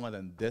way longer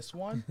than this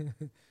one.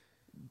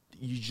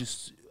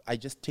 I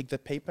just take the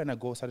paper and I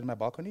go outside in my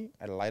balcony.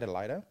 I light a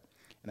lighter,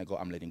 and I go,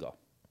 I'm letting go.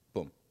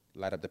 Boom,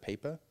 light up the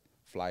paper.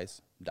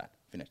 Flies, done,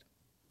 finished.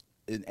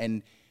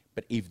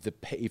 But if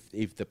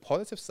the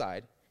positive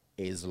side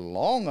is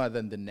longer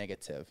than the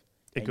negative,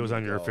 It goes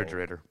on your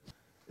refrigerator.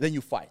 Then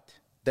you fight.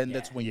 Then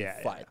that's when you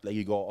Yeah, fight. Like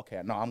you go,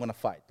 okay, no, I'm gonna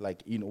fight.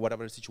 Like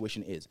whatever the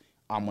situation is,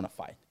 I'm gonna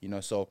fight.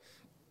 So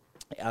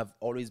I've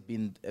always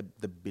been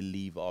the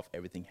believer of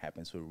everything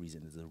happens for a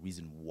reason. There's a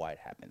reason why it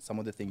happens. Some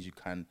of the things you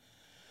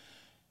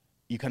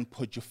can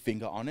put your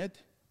finger on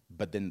it,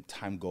 but then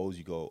time goes,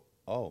 you go,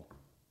 oh,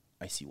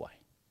 I see why.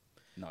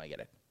 No, I get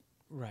it.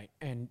 Right.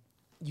 And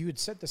you had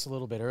said this a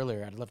little bit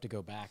earlier. I'd love to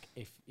go back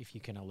if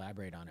you can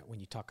elaborate on it. When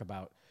you talk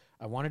about,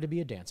 I wanted to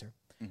be a dancer,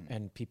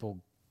 and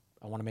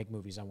I want to make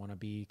movies. I want to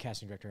be a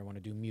casting director. I want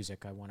to do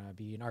music. I want to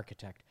be an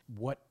architect.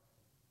 What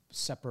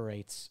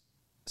separates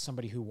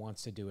somebody who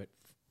wants to do it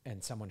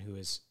and someone who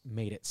has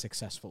made it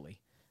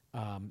successfully?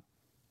 And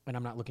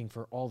I'm not looking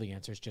for all the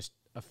answers, just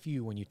a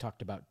few when you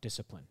talked about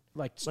discipline.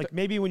 Like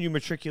Maybe when you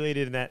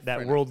matriculated in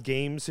that World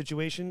Games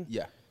situation?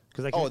 Yeah.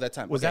 Because that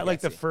time. Was Okay, that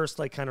like yeah, the first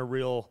kind of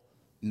real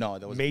No,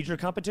 there was major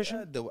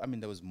competition? there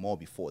was more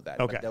before that.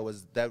 Okay. But there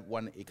was that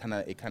one. It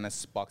kind of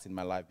sparked in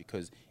my life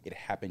because it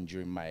happened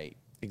during my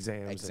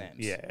Exams.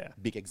 Yeah.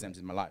 big exams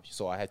in my life.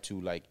 So I had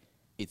to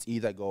it's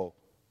either go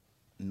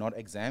not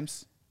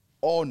exams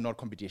or not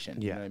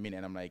competition. You Yeah. know what I mean?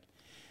 And I'm like,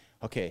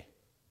 okay,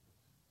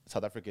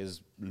 South Africa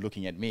is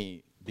looking at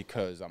me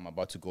because I'm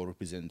about to go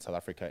represent South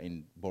Africa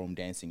in ballroom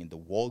dancing in the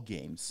World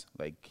Games.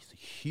 Like, it's a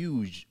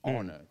huge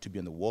honor to be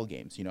on the World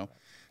Games,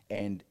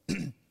 and.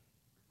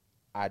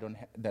 I don't.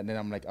 Then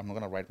I'm like, I'm not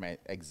gonna write my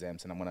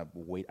exams, and I'm gonna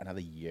wait another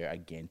year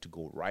again to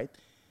go write.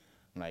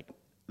 Like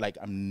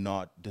I'm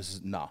not. This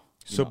is no.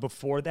 So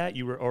before that,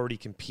 you were already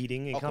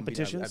competing in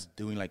competitions? I was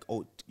doing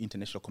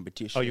international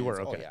competitions. Oh, you were?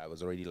 Okay. Oh yeah, I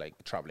was already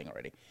traveling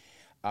already.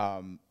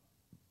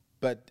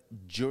 But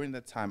during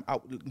that time,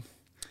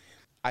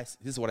 this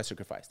is what I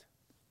sacrificed.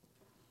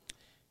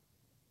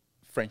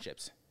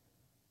 Friendships.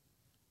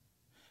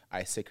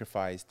 I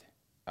sacrificed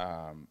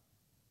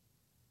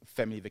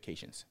family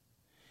vacations.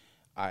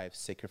 I've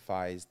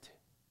sacrificed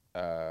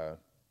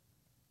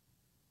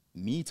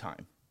me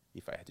time,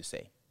 if I had to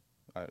say.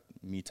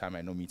 Me time,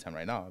 I know me time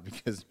right now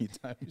because me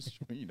time is,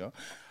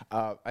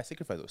 I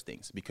sacrificed those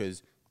things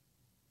because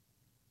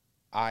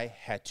I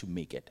had to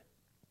make it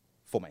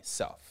for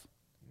myself.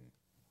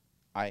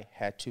 I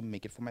had to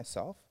make it for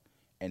myself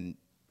and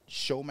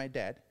show my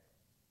dad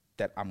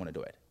that I'm going to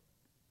do it.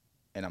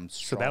 And I'm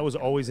strong. So that was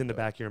always in the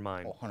back of your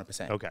mind? Oh,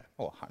 100%. Okay.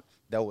 Oh,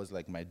 that was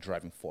like my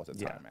driving force at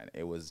the time, man.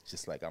 It was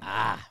just like,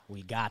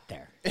 we got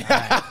there.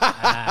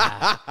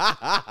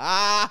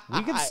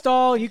 We can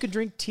stall. You can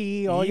drink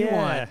tea all you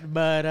Yeah. want,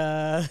 but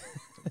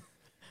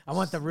I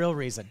want the real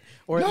reason.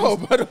 Or at No,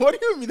 least- but what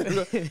do you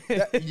mean?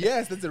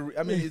 Yes, that's a.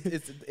 I mean,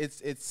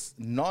 it's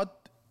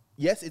not.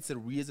 Yes, it's a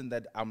reason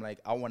that I'm like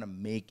I want to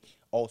make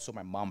also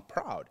my mom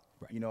proud.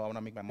 You know, I want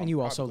to make my mom. and you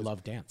proud also because-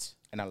 love dance.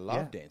 and I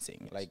love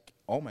dancing. Like,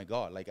 oh my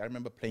god! Like I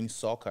remember playing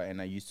soccer, and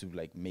I used to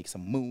like make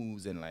some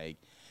moves, and like.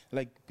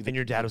 And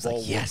your dad was like,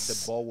 ball will- "Yes."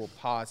 the ball will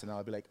pass, and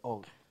I'll be like,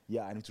 oh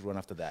yeah, I need to run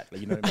after that.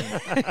 Like you know what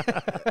I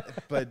mean?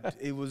 But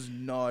it was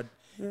not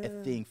a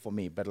thing for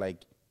me. But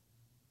like,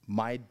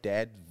 my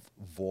dad's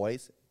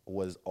voice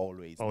was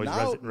always Always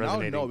now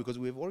resonating. no, because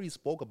we've already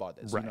spoke about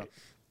this. You know? Right.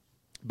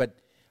 But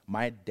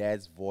my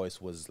dad's voice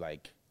was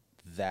like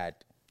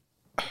that.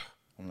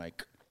 I'm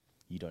like,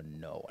 you don't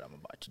know what I'm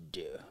about to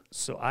do.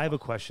 So I have a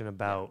question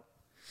about.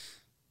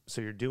 So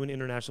you're doing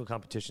international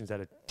competitions at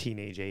a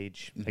teenage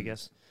age, I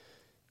guess.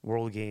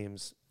 World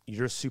Games.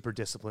 You're super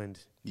disciplined.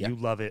 Yeah. You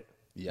love it.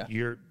 Yeah.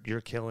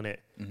 You're killing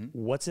it.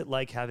 What's it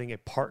like having a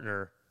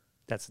partner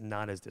that's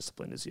not as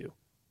disciplined as you?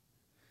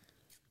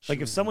 Like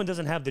if someone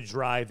doesn't have the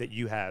drive that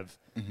you have,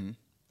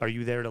 are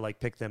you there to like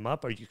pick them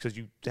up? Are you because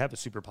you have a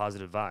super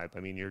positive vibe? I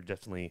mean, you're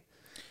definitely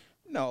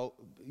No,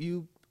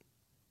 you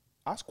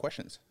ask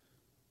questions.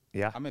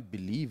 yeah. I'm a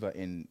believer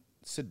in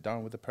sit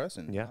down with the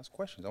person. Yeah. Ask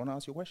questions. I want to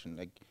ask you a question.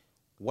 Like,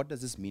 what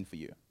does this mean for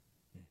you?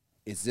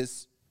 Does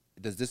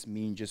this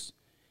mean just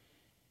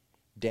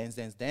dance,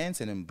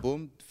 and then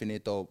boom,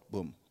 finito,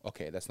 boom?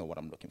 Okay, that's not what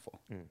I'm looking for.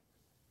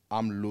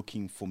 I'm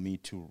looking for me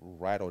to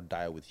ride or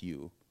die with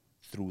you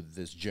through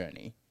this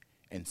journey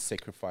and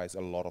sacrifice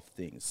a lot of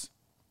things.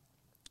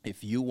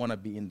 If you want to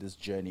be in this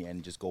journey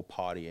and just go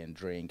party and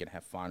drink and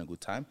have fun and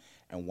good time,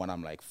 and when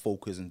I'm like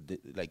focused and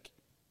like,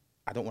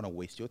 I don't want to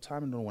waste your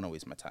time and don't want to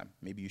waste my time.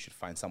 Maybe you should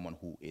find someone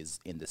who is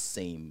in the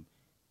same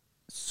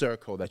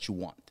circle that you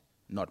want,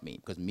 not me.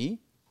 Because me,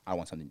 I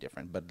want something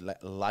different. But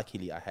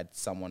luckily, I had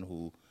someone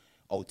who,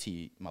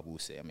 OT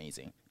Mabuse,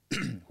 amazing,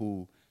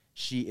 who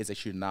she is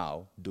actually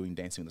now doing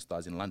Dancing with the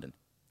Stars in London.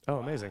 Oh,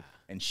 amazing.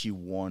 And she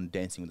won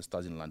Dancing with the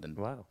Stars in London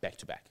Wow. back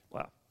to back.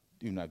 Wow.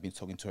 You know, I've been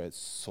talking to her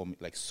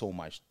so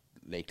much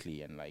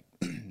lately and like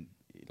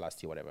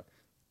last year, whatever.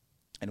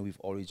 And we've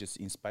always just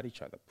inspired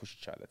each other, pushed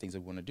each other, things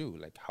that we want to do,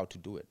 like how to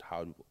do it,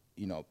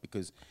 you know,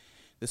 because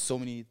there's so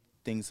many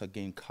things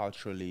again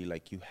culturally,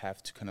 like you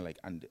have to kind of like,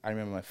 and I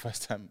remember my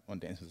first time on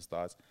Dance with the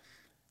Stars,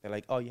 they're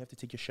like, oh, you have to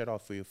take your shirt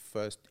off for your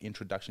first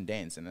introduction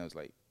dance. And I was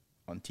like,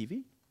 on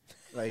TV?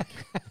 Like,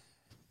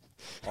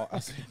 oh, I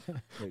was like,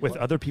 wait, With what?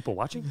 other people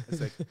watching?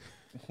 It's like,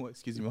 what,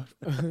 excuse me, what?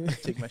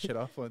 Take my shirt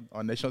off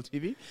on national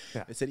TV?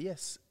 Yeah. They said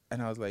yes.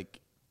 And I was like,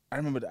 I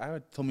remember I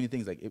had so many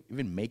things, like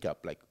even makeup,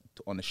 like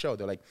on the show,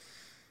 they're like,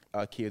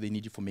 okay, they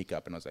need you for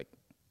makeup. And I was like,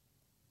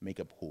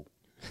 makeup who?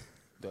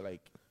 They're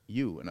like,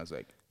 you. And I was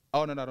like,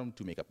 oh, no, I don't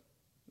do makeup.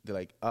 They're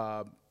like,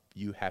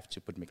 you have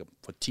to put makeup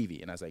for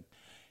TV. And I was like,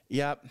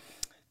 yeah,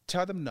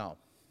 tell them no.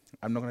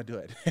 I'm not going to do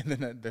it. And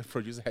then the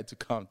producer had to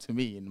come to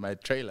me in my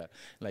trailer,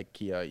 like,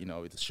 you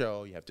know, with the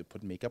show, you have to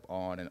put makeup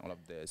on and all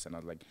of this. And I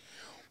was like,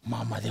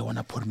 Mama, they want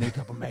to put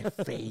makeup on my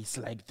face,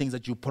 like things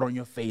that you put on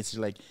your face. She's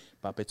like,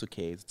 Papa, it's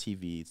okay. It's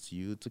TV. It's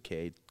you. It's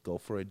okay. Go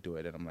for it. Do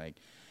it. And I'm like,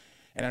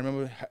 and I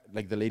remember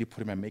like the lady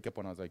putting my makeup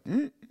on. I was like,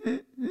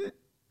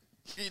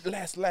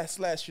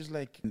 less. She was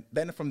like,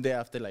 then from there,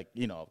 after like,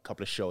 you know, a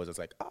couple of shows, I was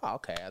like, oh,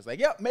 okay. I was like,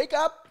 yeah,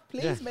 makeup,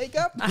 please,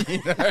 makeup. You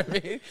know what I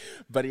mean?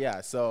 But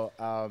yeah, so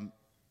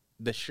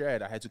the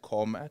shirt, I had to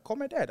call my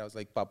dad. I was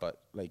like, Papa,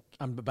 like,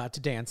 I'm about to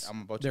dance.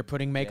 I'm about They're to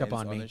putting makeup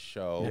dance on me. the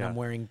show. And Yeah. I'm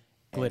wearing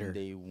glitter. And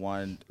they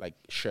want like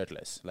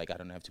shirtless. Like I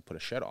don't have to put a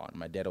shirt on.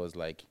 My dad was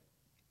like,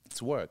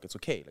 "It's work. It's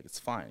okay. Like it's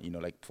fine. You know,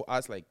 like for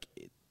us, like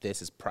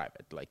this is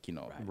private. Like you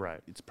know,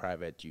 Right. It's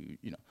private. You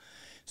know."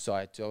 So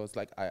I was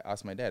like, I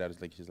asked my dad. I was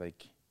like, she's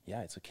like,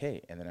 "Yeah, it's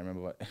okay." And then I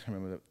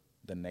remember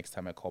the next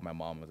time I called my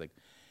mom, I was like,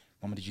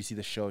 "Mama, did you see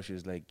the show?" She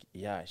was like,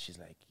 "Yeah." She's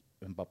like,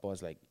 and Papa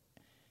was like,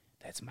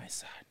 "That's my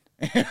son."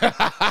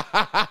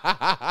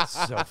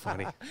 So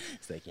funny.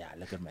 It's like, yeah,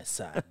 look at my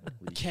son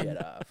with his shirt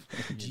off.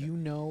 Do you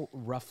know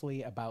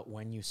roughly about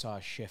when you saw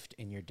a shift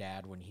in your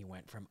dad when he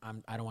went from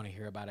I don't want to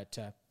hear about it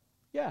to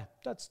yeah,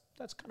 that's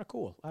kind of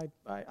cool.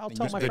 I'll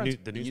tell my The, friends.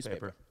 the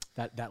newspaper.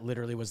 That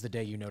literally was the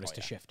day you noticed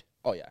a shift.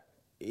 Oh yeah,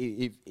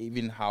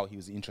 even how he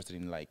was interested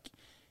in like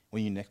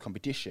when you next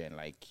competition,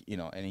 like you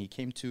know, and he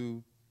came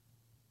to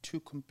 2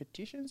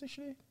 competitions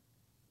actually.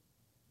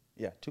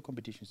 Yeah, 2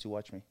 competitions to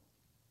watch me.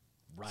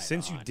 Right.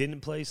 Since you didn't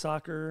play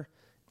soccer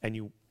and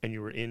you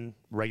were in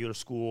regular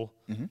school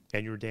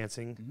and you were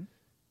dancing,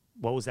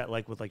 what was that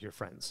like with like your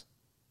friends?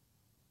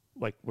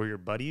 Like were your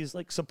buddies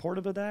like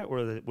supportive of that,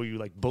 or were you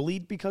like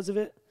bullied because of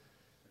it?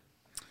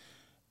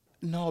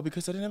 No,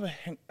 because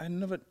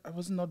I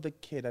was not the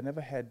kid. I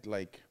never had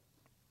like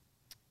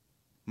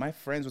my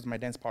friends was my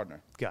dance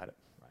partner Got it.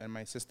 and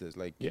my sisters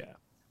like Yeah.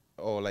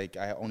 or like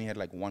I only had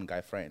like one guy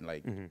friend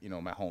like you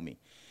know my homie,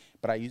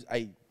 but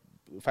I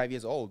 5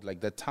 years old like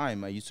that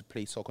time I used to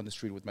play soccer on the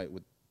street with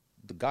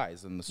the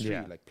guys on the street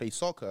Yeah. like play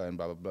soccer and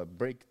blah blah blah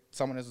break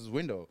someone else's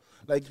window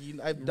like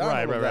I've done Right,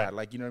 all of right, that right.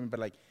 like you know what I mean, but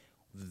like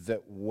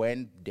that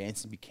when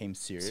dancing became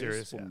serious,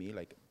 Serious, for yeah. me,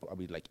 like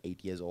probably like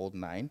 8 years old,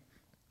 9,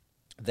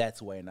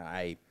 that's when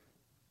I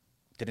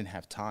didn't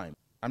have time.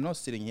 I'm not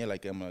sitting here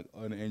like I'm like,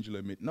 oh,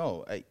 Angela,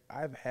 no,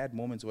 I've had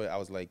moments where I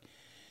was like,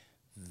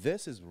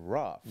 this is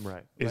rough.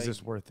 Right. Is Like,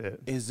 this worth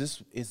it? Is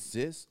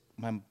this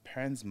my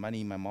parents'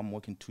 money? My mom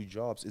working 2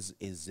 jobs.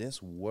 Is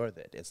this worth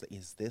it?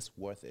 Is this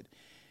worth it?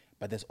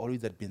 But there's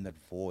always been that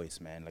voice,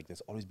 man. Like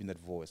there's always been that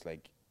voice.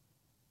 Like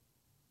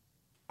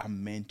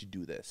I'm meant to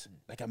do this.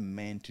 Like I'm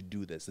meant to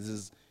do this.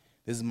 This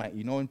is my.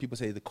 You know when people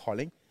say the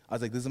calling, I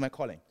was like, this is my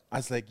calling. I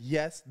was like,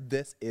 yes,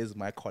 this is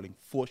my calling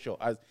for sure.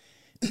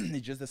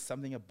 It's just there's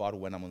something about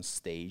when I'm on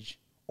stage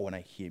or when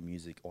I hear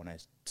music or when I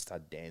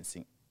start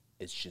dancing.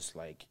 It's just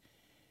like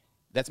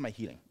that's my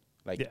healing.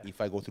 Like Yeah. if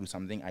I go through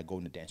something, I go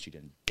in the dance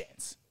studio and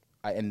dance.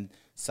 And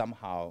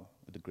somehow,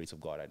 with the grace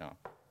of God, I know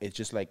it's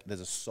just like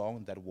there's a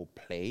song that will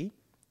play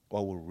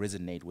or will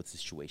resonate with the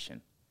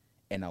situation,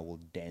 and I will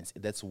dance.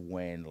 That's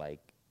when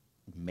like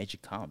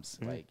magic comes.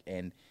 Like,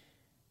 and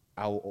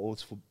I will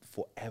always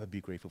forever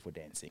be grateful for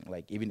dancing.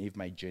 Like even if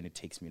my journey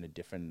takes me in a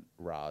different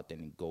route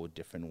and go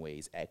different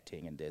ways,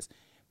 acting and this,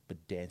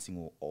 but dancing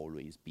will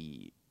always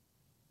be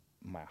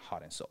my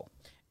heart and soul.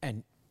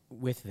 And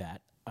with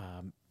that,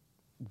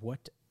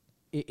 what,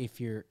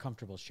 if you're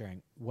comfortable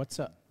sharing, what's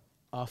a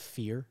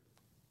fear?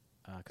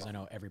 Because I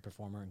know every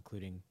performer,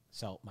 including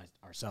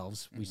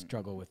ourselves, we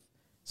struggle with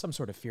some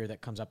sort of fear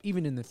that comes up,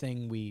 even in the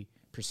thing we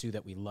pursue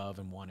that we love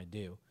and want to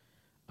do.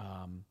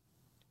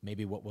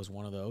 Maybe what was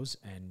one of those,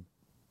 and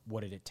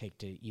what did it take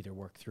to either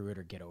work through it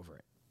or get over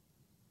it?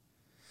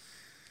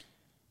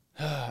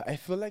 I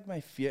feel like my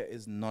fear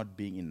is not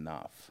being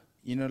enough.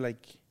 You know,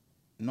 like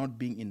not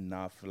being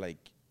enough,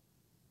 like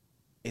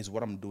is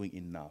what I'm doing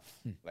enough?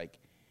 Like,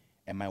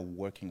 am I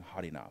working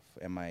hard enough?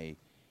 Am I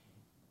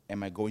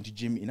going to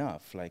gym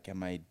enough? Like,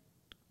 am I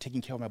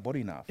taking care of my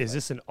body enough? Is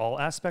this in all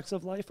aspects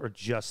of life or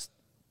just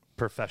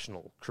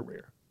professional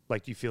career?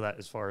 Like, do you feel that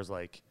as far as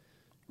like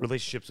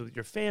relationships with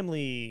your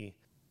family?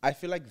 I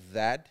feel like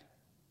that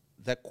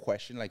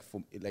question, like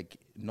for like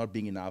not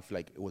being enough,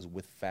 like it was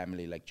with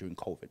family, like during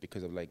COVID,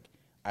 because of like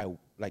I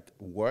like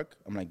work.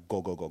 I'm like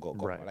go.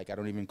 Right. Like I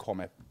don't even call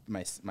my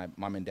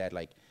mom and dad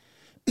like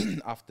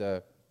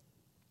after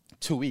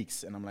 2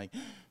 weeks, and I'm like,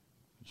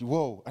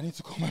 whoa, I need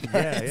to call my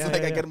parents. yeah,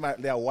 like yeah, I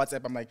get their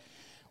WhatsApp. I'm like,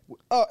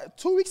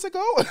 2 weeks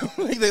ago.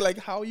 Like they're like,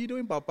 how are you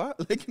doing, Papa?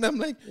 Like, and I'm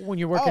like, When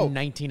you're working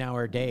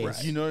 19-hour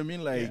days. you know what I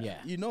mean? Like, Yeah.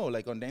 you know,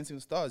 like on Dancing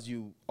with Stars,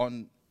 you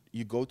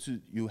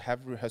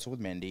have rehearsal with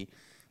Mandy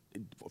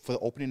for the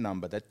opening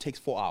number that takes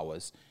 4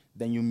 hours.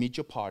 Then you meet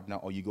your partner,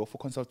 or you go for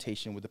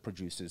consultation with the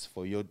producers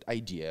for your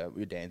idea,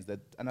 your dance. That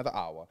another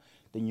hour.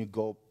 Then you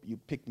go, you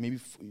pick maybe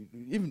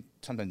even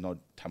sometimes not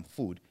time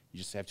food. You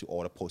just have to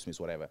order Postmates,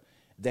 whatever.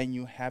 Then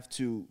you have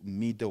to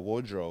meet the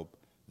wardrobe.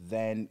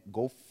 Then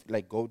go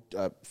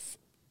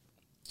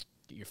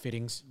Your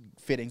fittings.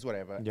 fittings,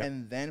 whatever. Yep.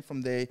 And then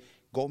from there,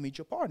 go meet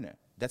your partner.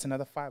 That's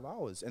another 5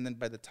 hours. And then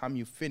by the time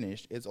you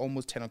finish, it's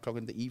almost 10 o'clock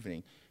in the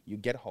evening. You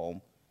get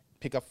home,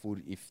 pick up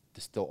food if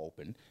they're still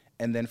open.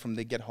 And then from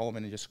there, get home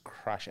and then just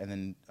crash. And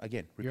then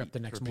again, repeat. You're up the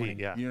next Repeat, morning.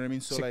 yeah. You know what I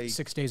mean? So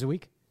Six days a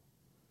week?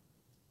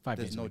 5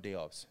 there's days a no week. day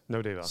offs.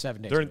 No day off.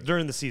 7 days a during week.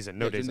 during the season.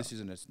 No Yeah, days during the off.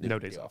 season, there's No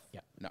day days off.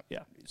 Yeah. No.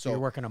 Yeah. So you're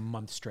working a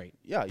month straight.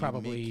 Yeah, you're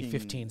Probably making-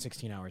 15,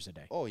 16 hours a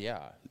day. Oh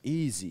yeah,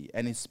 easy.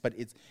 And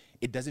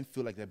it doesn't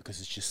feel like that because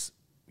it's just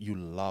you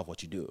love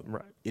what you do.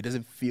 Right. It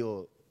doesn't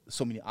feel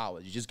so many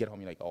hours. You just get home,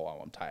 you're like, oh,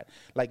 I'm tired.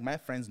 Like my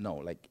friends know,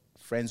 like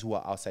friends who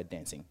are outside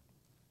dancing.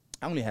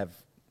 I only have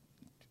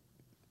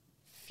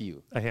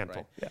few. A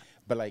handful, right? yeah.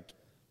 But like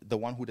the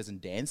one who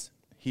doesn't dance,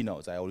 he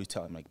knows. I always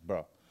tell him like,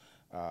 bro,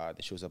 the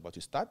show's about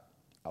to start.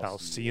 I'll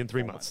see you in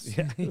 3 months.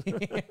 Yeah.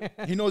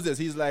 He knows this.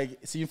 He's like,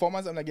 see you in 4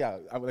 months. I'm like, yeah.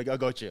 I'm like, I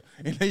got you.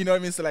 You know what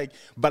I mean? So like,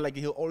 but like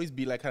he'll always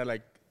be like, kind of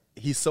like,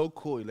 he's so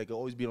cool. Like he'll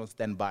always be on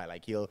standby.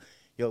 Like he'll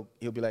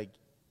be like,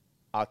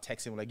 I'll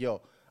text him like,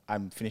 yo,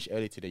 I'm finished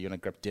early today. You wanna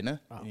grab dinner?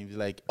 And he'll be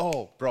like,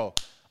 oh, bro,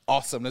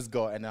 awesome. Let's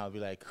go. And I'll be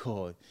like,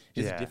 cool.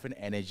 Just Yeah. different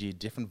energy,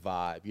 different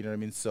vibe. You know what I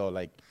mean? So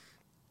like,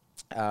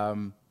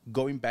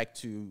 going back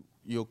to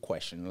your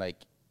question, like,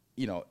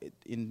 you know,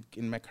 in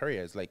my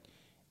career, it's like,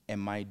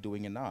 am I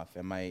doing enough?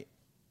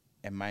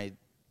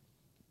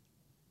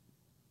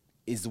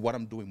 Is what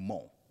I'm doing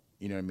more?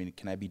 You know what I mean?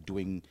 Can I be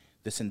doing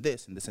this and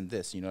this and this and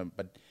this? You know,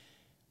 but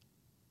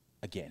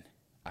again,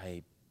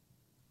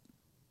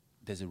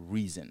 there's a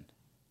reason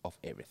of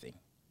everything,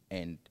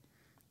 and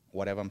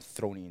whatever I'm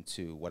thrown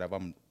into, whatever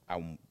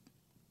I'm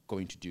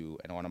going to do,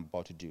 and what I'm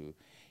about to do,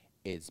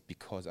 is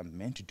because I'm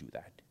meant to do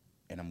that,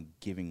 and I'm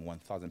giving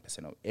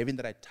 1,000% of everything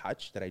that I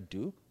touch, that I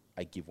do.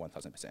 I give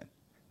 1,000%.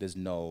 There's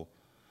no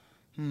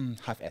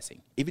half-assing.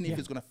 Even if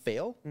it's gonna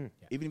fail,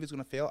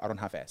 I don't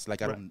half-ass.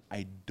 Like Right.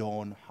 I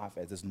don't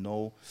half-ass. There's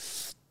no.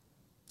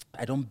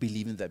 I don't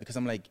believe in that because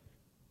I'm like,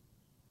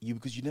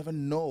 because you never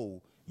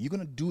know. You're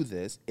gonna do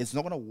this. It's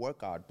not gonna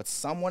work out, but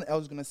someone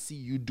else is gonna see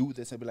you do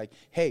this and be like,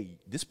 "Hey,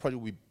 this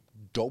project will be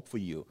dope for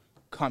you.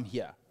 Come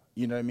here."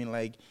 You know what I mean?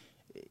 Like,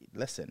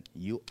 listen,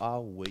 you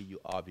are where you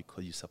are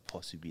because you're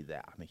supposed to be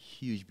there. I'm a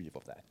huge believer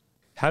of that.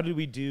 How did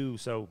we do?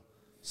 So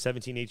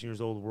 17, 18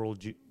 years old, World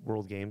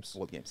Games.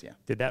 World Games, yeah.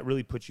 Did that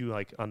really put you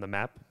like on the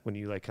map when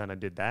you like kind of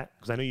did that?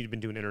 Because I know you've been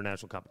doing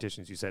international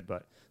competitions, you said,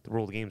 but the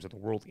World Games are the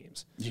World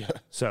Games. Yeah.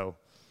 So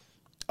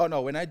Oh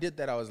no, when I did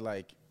that, I was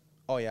like,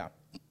 oh yeah,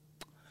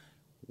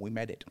 we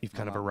made it. You've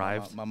kind of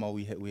arrived? Mama,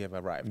 we have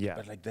arrived. Yeah.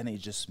 But like then it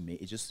just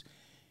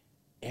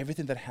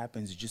everything that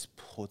happens, it just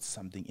puts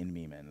something in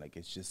me, man. Like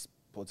it just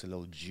puts a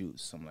little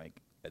juice. I'm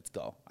like, let's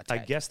go. I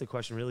Attack. guess the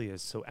question really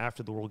is, so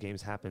after the World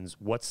Games happens,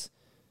 what's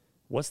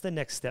the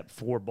next step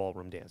for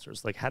ballroom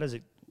dancers? Like, how does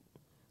it,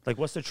 like,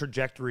 what's the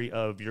trajectory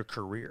of your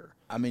career?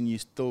 I mean, you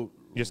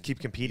just keep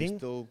competing? You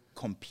still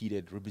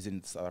competed,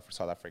 represented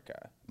South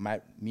Africa.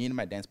 Me and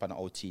my dance partner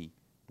OT,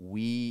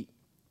 we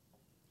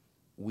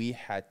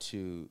had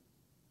to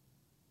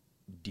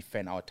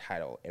defend our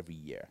title every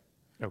year.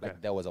 Okay.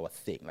 Like, that was our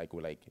thing. Like,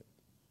 we're like,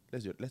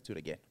 let's do it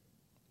again.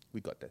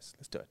 We got this.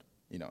 Let's do it.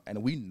 You know,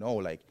 and we know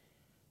like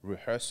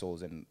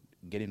rehearsals and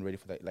getting ready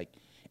for that, like,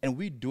 and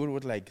we do it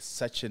with like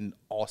such an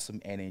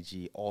awesome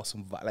energy,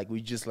 awesome vibe. Like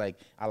we just like,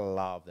 I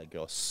love that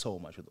girl so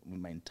much with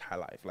my entire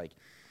life. Like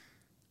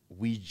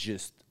we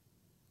just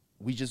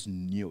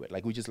knew it.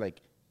 Like we just like,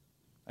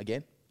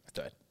 again, let's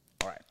do it.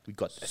 All right, we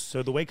got this.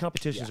 So the way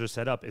competitions Yeah. are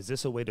set up, is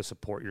this a way to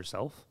support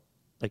yourself?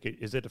 Like,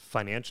 is it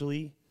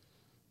financially?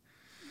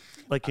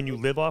 Like, can you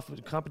live off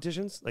of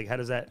competitions? Like, how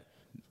does that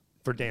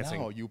for dancing?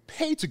 No, you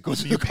pay to go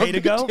to You the pay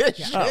to go?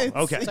 competitions.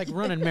 Oh, okay. It's like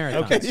running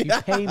marathons.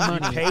 You pay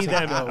money. You pay to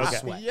them, go okay.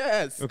 sweat.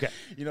 Yes. Okay.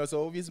 You know,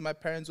 so obviously my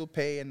parents will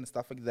pay and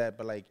stuff like that,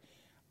 but like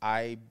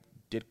I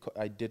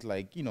did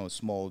like, you know,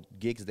 small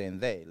gigs there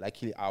and there.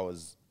 Luckily I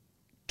was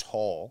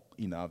tall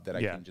enough that I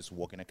Yeah. can just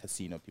walk in a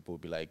casino. People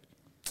would be like,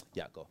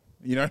 yeah, go.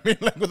 You know what I mean?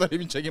 Like without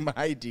even checking my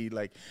ID,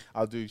 like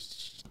I'll do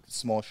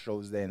small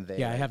shows there and there.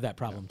 Yeah, I like, have that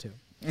problem too.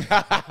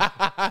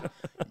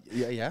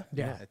 Yeah.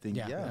 Yeah, I think,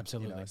 yeah.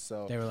 absolutely. You know,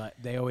 so they were like,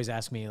 they always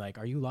ask me like,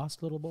 "Are you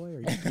lost, little boy? Are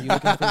you looking for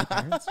your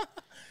parents?"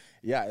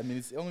 yeah, I mean,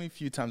 it's only a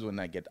few times when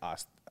I get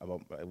asked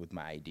about with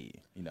my ID,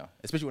 you know,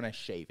 especially when I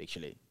shave.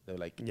 Actually, they're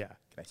like, Yeah.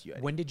 can I see your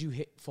ID?" When did you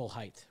hit full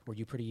height? Were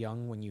you pretty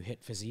young when you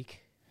hit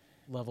physique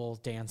level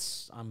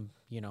dance?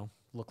 You know,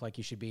 look like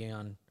you should be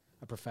on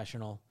a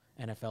professional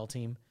NFL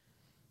team.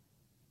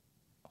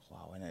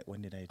 Wow,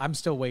 when did I? I'm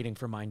still waiting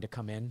for mine to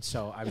come in,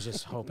 so I was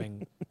just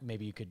hoping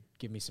maybe you could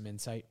give me some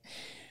insight.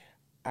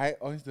 I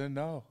honestly don't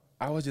know.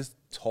 I was just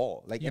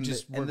tall. Like, You and,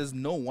 just were- and there's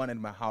no one in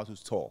my house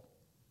who's tall.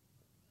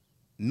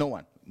 No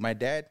one. My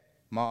dad,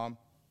 mom,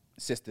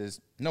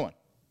 sisters, no one.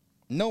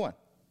 No one.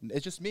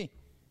 It's just me.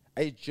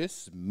 It's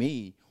just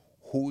me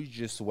who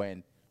just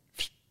went,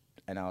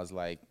 and I was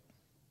like,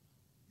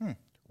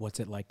 What's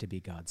it like to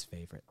be God's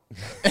favorite?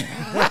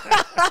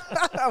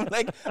 I'm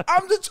like,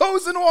 I'm the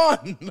chosen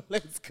one.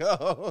 Let's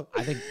go.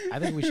 I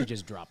think we should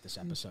just drop this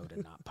episode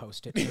and not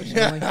post it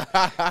personally.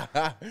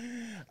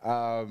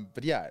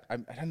 But yeah, I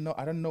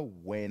don't know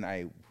when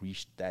I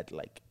reached that.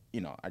 Like, you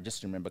know, I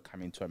just remember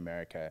coming to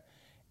America,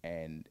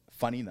 and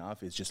funny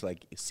enough, it's just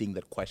like seeing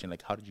that question,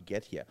 like, how did you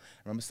get here?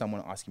 I remember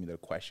someone asking me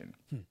that question,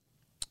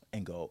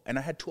 and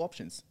I had two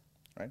options,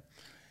 right?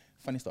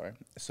 Funny story.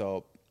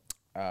 So,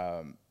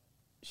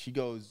 she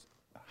goes,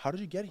 "How did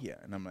you get here?"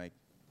 And I'm like,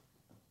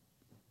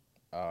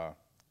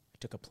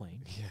 Took a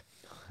plane.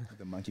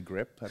 the monkey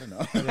grip. I don't know.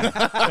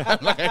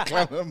 Like I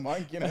climbed a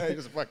monkey and I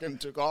just fucking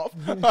took off.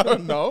 I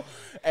don't know.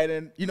 And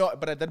then, you know,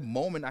 but at that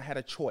moment I had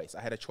a choice.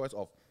 I had a choice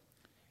of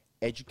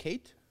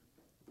educate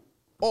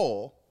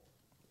or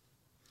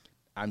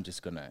I'm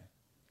just going to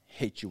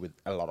hit you with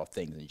a lot of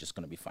things and you're just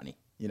going to be funny,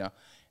 you know?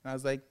 And I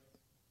was like,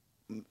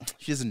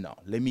 she doesn't know.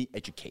 Let me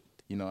educate,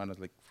 you know? And I was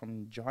like,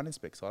 from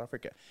Johannesburg, South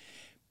Africa.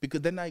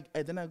 Because then I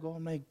go,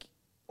 I'm like,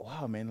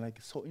 wow, man, like,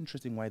 it's so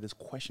interesting why this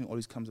question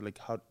always comes, like,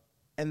 how,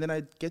 and then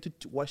I get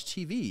to watch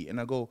TV,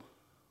 and I go,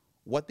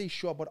 what they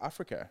show about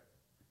Africa?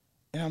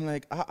 And I'm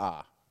like,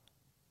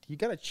 you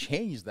gotta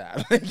change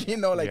that. Like, you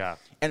know, like, Yeah.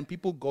 and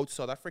people go to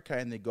South Africa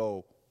and they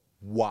go,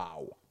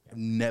 wow, I've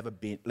never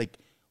been, like,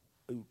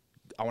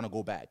 I wanna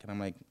go back. And I'm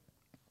like,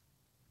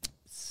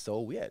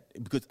 so weird.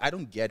 Because I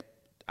don't get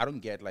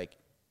like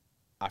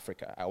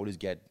Africa. I always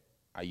get,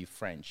 are you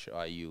French?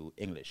 Are you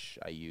English?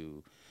 Are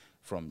you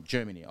from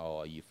Germany?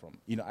 Or are you from,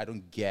 you know, I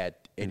don't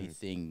get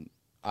anything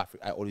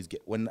Africa. I always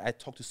get, when I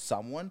talk to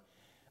someone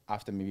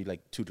after maybe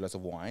like 2 glasses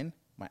of wine,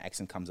 my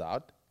accent comes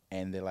out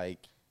and they're like,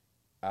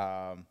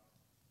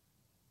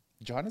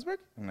 Johannesburg?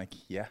 I'm like,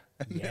 yeah.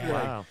 Yeah. Like,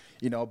 Wow.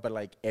 you know, but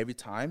like every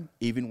time,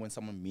 even when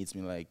someone meets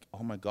me, like,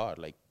 oh my God,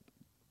 like,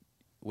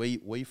 where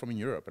you from in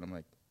Europe? And I'm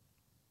like,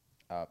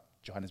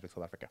 Johannesburg,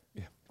 South Africa.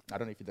 Yeah. I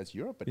don't know if that's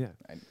Europe, but Yeah.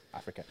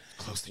 Africa.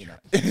 Close to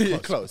Europe.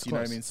 Close, you know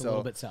what I Close. mean? It's a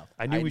little bit south.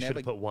 I knew I we should never-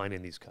 have put wine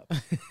in these cups.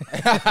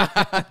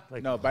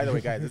 Like, No, by the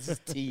way, guys, this is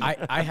tea.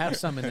 I have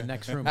some in the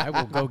next room. I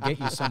will go get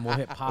you some. We'll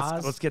hit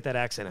pause. let's get that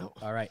accent out.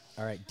 All right,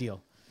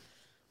 deal.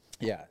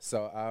 Yeah,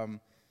 so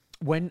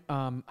When,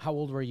 how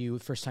old were you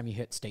first time you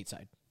hit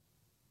stateside?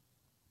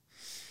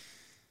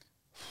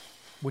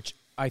 Which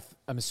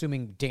I'm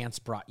assuming dance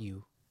brought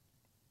you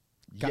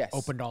Yes.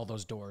 opened all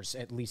those doors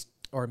at least,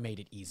 or made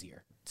it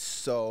easier?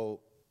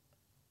 So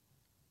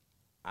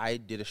I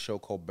did a show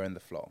called Burn the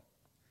Flow.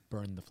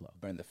 Burn the Flow.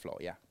 Burn the Flow,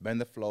 yeah. Burn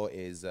the Flow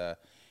is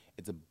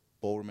it's a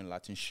ballroom and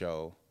Latin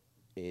show.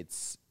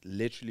 It's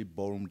literally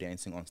ballroom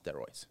dancing on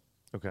steroids.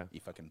 Okay.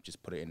 If I can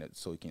just put it in it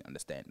so you can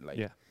understand. Like,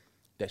 Yeah.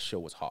 that show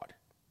was hard.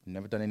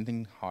 Never done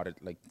anything harder.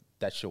 Like,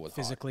 that show was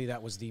hard. Physically,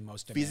 that was the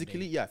most demanding.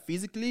 Physically, yeah.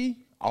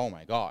 Physically, oh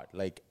my God.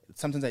 Like,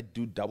 sometimes I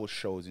do double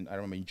shows. I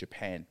remember in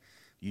Japan,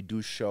 you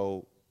do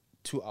show,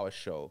 2-hour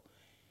show.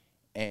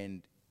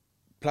 And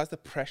plus the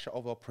pressure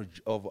of our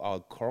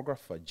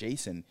choreographer,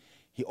 Jason,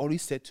 he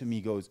always said to me,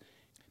 he goes,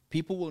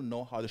 people will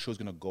know how the show's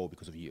going to go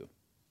because of you.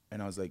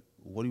 And I was like,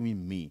 what do you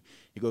mean me?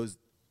 He goes,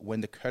 when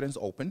the curtains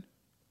open,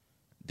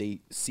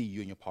 they see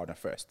you and your partner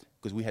first.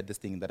 Because we had this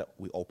thing that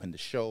we open the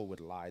show with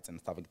lights and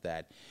stuff like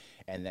that.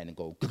 And then it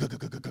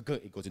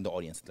goes in the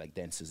audience, like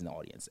dances in the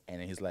audience.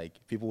 And he's like,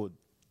 people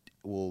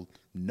will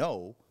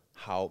know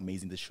how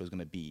amazing this show is going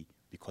to be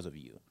because of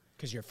you.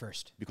 Because you're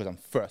first. Because I'm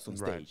first on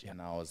Right. stage.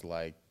 And I was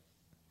like,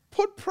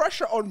 put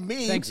pressure on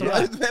me. Thanks a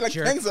lot, Like,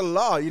 jerk. thanks a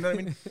lot. You know what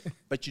I mean?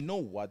 But you know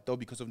what, though?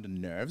 Because of the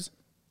nerves,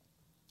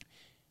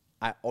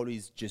 I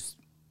always just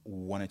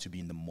wanted to be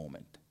in the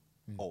moment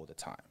all the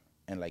time.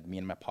 And like me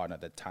and my partner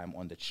at that time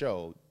on the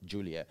show,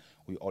 Julia,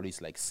 we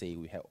always like say,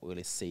 we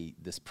always say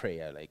this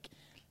prayer, like,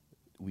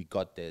 we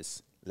got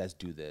this, let's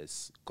do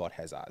this, God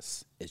has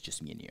us, it's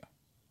just me and you.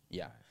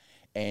 Yeah.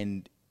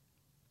 And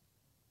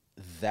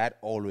that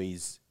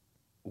always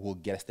will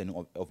get a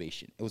standing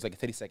ovation. It was like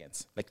 30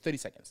 seconds,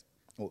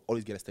 will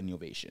always get a standing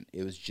ovation.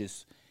 It was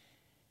just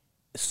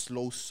a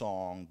slow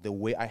song, the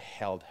way I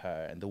held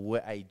her and the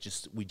way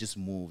we just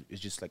moved.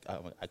 It's just like,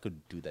 I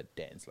could do that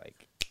dance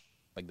like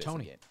this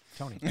again.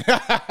 Tony.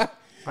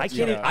 I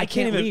can't. I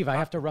can't even leave. I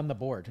have to run the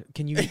board.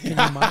 Can you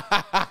mark?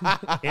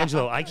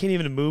 Angelo, I can't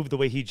even move the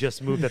way he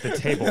just moved at the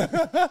table.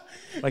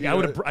 Like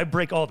I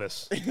break all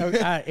this. Hey, You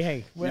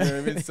know what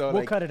I mean? So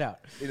we'll like, cut it out.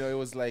 You know, it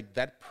was like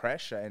that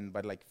pressure,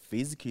 but like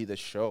physically the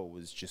show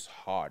was just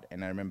hard.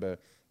 And I remember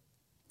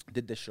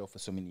did the show for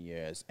so many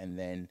years, and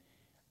then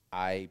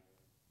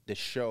the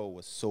show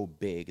was so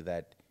big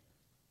that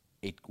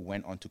it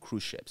went onto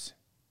cruise ships,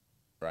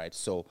 right?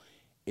 So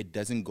it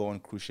doesn't go on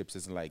cruise ships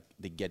as like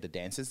they get the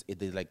dances,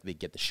 they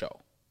get the show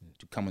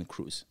to come on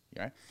cruise,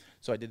 right?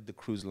 So I did the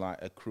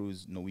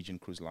Norwegian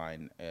cruise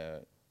line,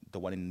 the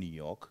one in New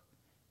York,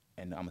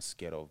 and I'm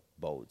scared of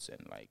boats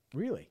and like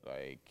Really?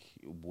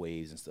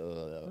 waves and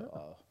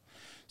stuff.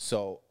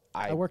 So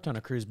I worked on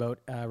a cruise boat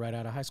right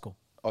out of high school.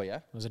 Oh yeah,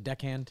 I was a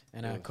deckhand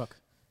and a cook.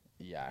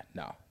 yeah,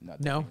 no,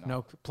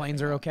 No,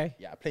 planes are okay.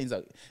 Yeah, planes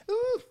are.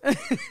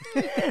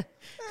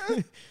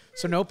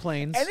 So no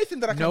planes. Anything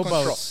that I can no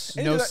control. boats.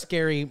 Anything No that-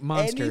 scary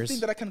monsters. Anything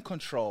that I can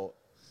control,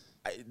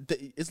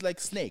 it's like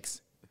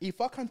snakes.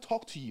 If I can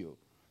talk to you,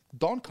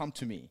 don't come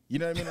to me. You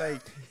know what I mean?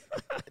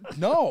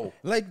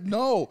 Like,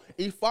 no.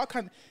 If I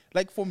can,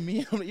 like for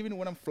me, even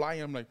when I'm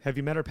flying, I'm like, Have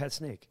you met our pet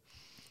snake?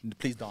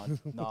 please don't.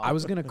 No, I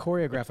was going to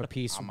choreograph a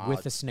piece I'm with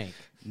out. a snake.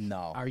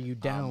 No. Are you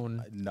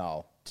down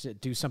No. to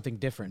do something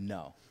different?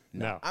 No.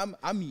 No.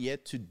 I'm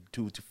yet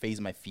to face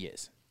my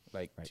fears,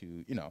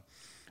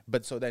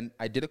 But so then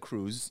I did a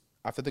cruise.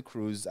 After the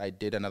cruise, I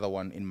did another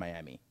one in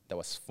Miami. That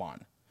was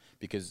fun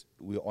because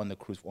we were on the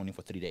cruise only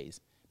for 3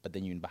 days. But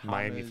then you're in Bahamas.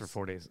 Miami for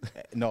 4 days.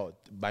 No,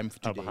 Miami for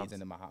 2 days Bahamas.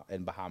 and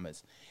in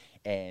Bahamas,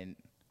 and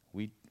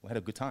we had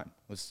a good time.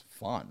 It was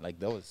fun. Like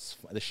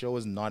the show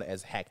was not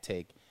as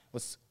hectic. It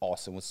was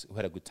awesome. We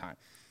had a good time.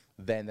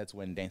 Then that's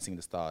when Dancing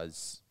the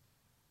Stars,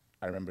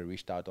 I remember,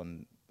 reached out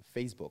on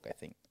Facebook, I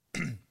think,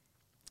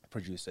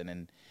 producer,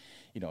 and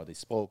they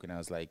spoke, and I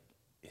was like,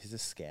 is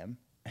this a scam?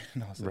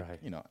 And I was like,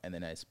 Right. and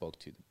then I spoke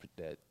to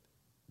the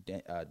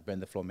Burn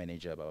the Flow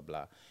manager, blah, blah,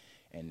 blah.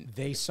 And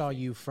They saw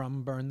you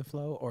from Burn the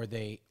Flow,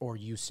 or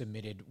you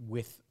submitted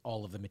with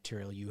all of the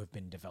material you have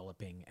been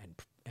developing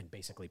and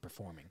basically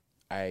performing.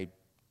 I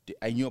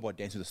knew about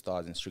Dancing with the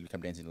Stars and Strictly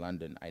Come Dancing in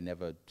London. I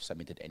never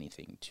submitted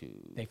anything to.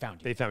 They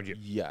found you. They found you.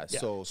 Yeah. Yeah.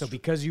 So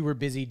because you were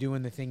busy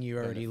doing the thing you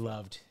already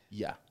loved,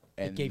 yeah,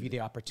 it gave you the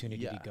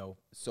opportunity to go.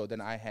 So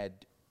then I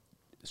had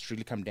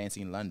Strictly Come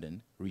Dancing in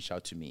London reach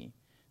out to me,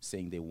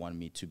 saying they want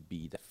me to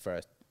be the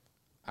first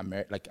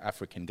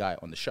African guy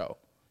on the show.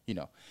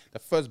 The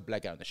first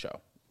black guy on the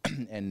show,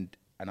 and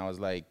I was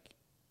like,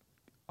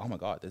 oh my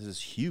God, this is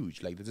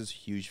huge. Like, this is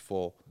huge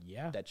for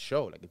that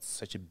show. Like, it's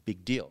such a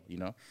big deal,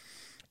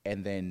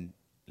 And then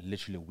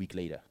literally a week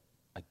later,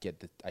 I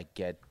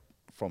get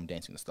from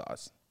Dancing with the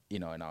Stars,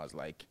 and I was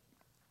like,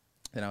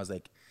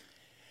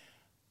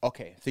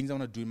 okay, things I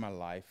want to do in my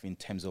life in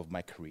terms of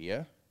my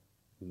career,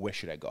 where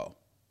should I go?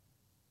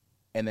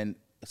 And then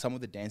some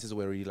of the dances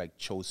were really like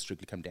chose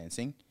Strictly Come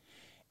Dancing,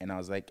 and I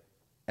was like,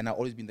 and I've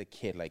always been the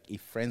kid, like,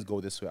 if friends go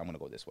this way, I'm gonna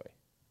go this way.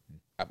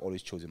 I've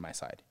always chosen my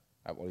side.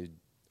 I've always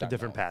done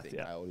different my own path, thing.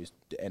 yeah.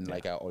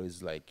 I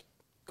always like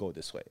go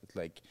this way. It's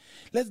like,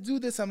 let's do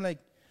this. I'm like,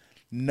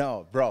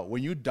 no, bro.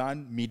 When you're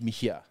done, meet me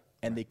here.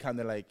 And they kind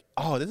of like,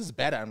 oh, this is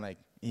better. I'm like,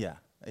 yeah,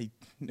 I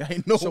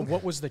know. So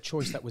what was the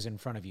choice that was in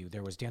front of you?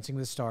 There was Dancing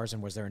with the Stars,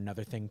 and was there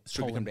another thing?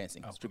 Strictly Come Poland?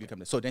 Dancing. Oh, Strictly Come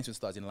Dancing. So Dancing with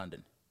Stars in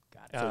London.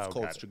 got it. So it's Oh,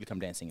 called got it. Strictly Come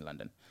Dancing in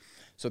London.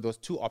 So there was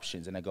two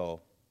options, and I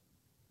go,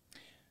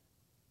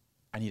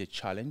 I need a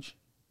challenge.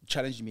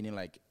 Challenge meaning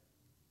like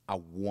I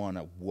want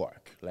to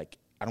work. Like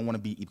I don't want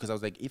to be, because I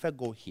was like, if I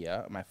go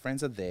here, my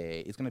friends are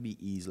there, it's going to be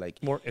easy.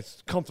 Like More,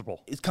 it's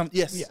comfortable. yes,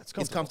 Yeah, it's it's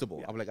comfortable. comfortable.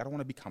 Yeah. I'm like, I don't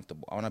want to be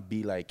comfortable. I want to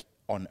be like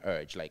on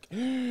urge. Like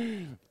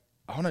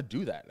I want to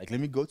do that. Like let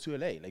me go to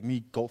LA. Let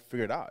me go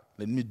figure it out.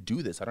 Let me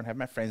do this. I don't have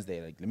my friends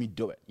there. Like let me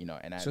do it. You know.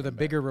 And I So the remember-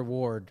 bigger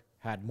reward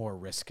had more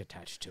risk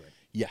attached to it.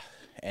 yeah.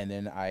 And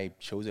then I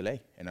chose LA,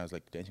 and I was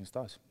like, Dancing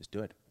Stars, let's do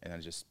it. And I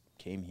just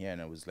came here,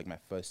 and it was like my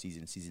first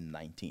season, season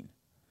 19.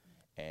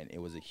 And it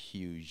was a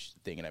huge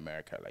thing in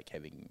America, like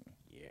having,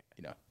 you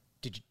know.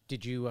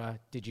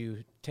 Did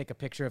you take a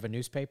picture of a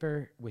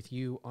newspaper with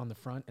you on the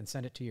front and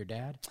send it to your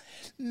dad?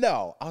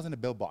 No, I was on a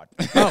billboard.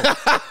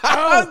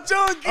 I'm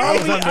joking. I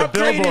was on the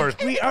billboard.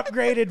 We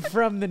upgraded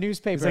from the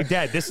newspaper. It's like,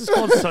 Dad, this is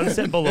called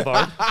Sunset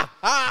Boulevard.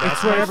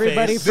 That's where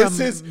everybody face. from This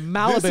is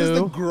Malibu.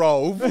 the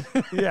Grove.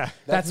 Yeah.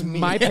 That's me.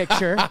 my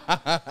picture.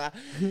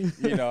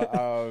 You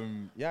know,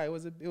 yeah, it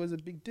was a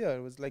big deal. It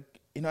was like,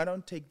 you know, I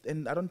don't take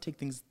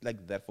things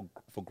like that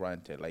for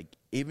granted. Like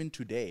even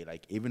today,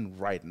 like even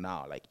right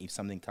now, like if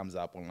something comes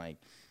up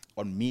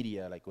on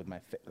media, like with my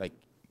like,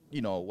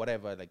 you know,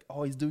 whatever, like,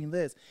 oh, he's doing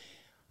this,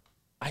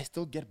 I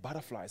still get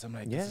butterflies. I'm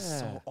like, this is Yeah.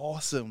 so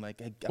awesome.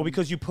 Like, Well,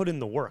 because you put in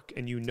the work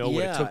and you know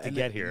what it took to and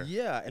get then- here.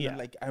 Yeah, and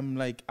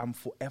then I'm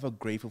forever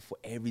grateful for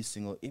every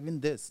single, even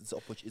this.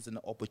 It's an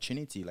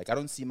opportunity. Like I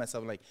don't see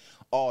myself like,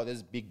 oh,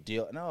 this big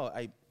deal. No,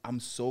 I'm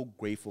so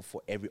grateful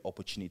for every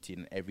opportunity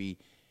and every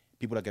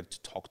people I get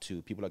to talk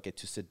to, people I get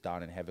to sit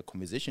down and have a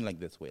conversation like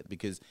this with,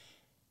 because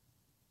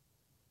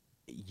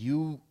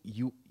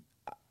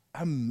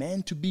I'm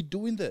meant to be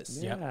doing this.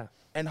 Yeah.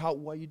 And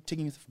why are you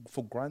taking it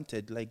for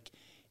granted? Like,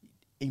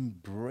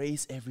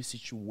 embrace every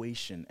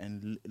situation,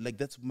 and like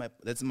that's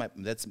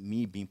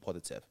me being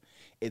positive.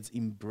 It's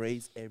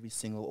embrace every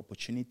single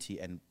opportunity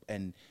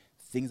and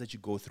things that you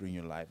go through in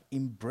your life.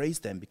 Embrace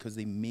them, because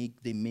they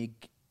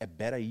make a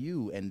better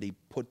you, and they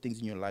put things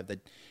in your life that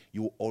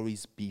you will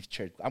always be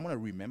cherished. I'm gonna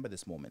remember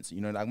this moments. You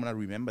know, I'm gonna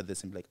remember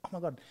this and be like, oh my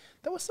God,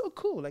 that was so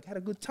cool. Like I had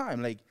a good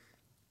time. Like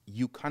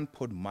you can't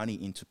put money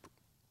into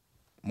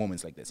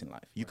moments like this in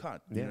life. You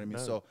can't. You know what I mean? no,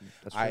 So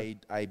that's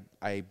true.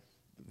 I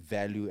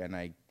value and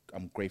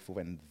I'm grateful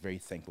and very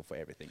thankful for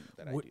everything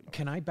that I do.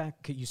 Can I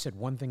you said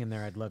one thing in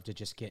there I'd love to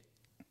just get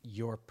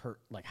your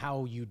like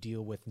how you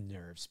deal with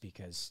nerves,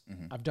 because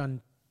I've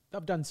done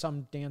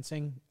some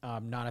dancing,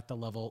 not at the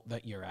level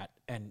that you're at,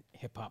 and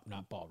hip hop,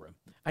 not ballroom.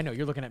 I know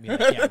you're looking at me like,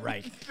 yeah,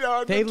 right. No,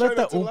 I'm They not let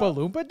the trying not to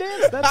Oompa Loompa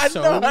dance? That's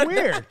so know.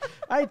 weird.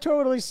 I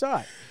totally saw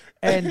it.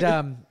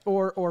 And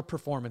or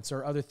performance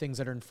or other things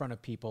that are in front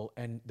of people,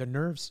 and the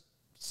nerves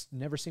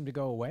never seem to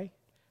go away.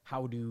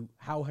 How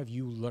have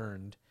you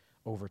learned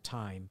over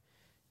time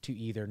to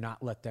either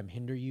not let them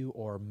hinder you,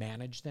 or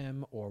manage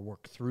them, or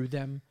work through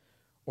them,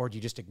 or do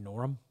you just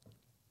ignore them?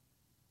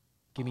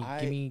 Give me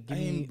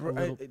a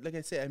little like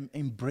I said, I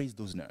embrace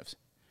those nerves,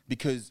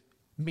 because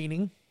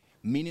meaning.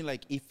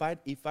 like if I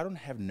don't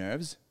have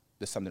nerves,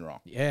 there's something wrong.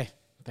 Yeah,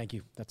 thank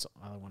you. That's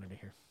all I wanted to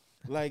hear.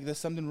 Like there's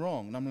something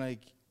wrong, and I'm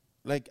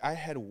like I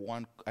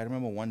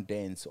remember one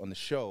dance on the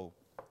show,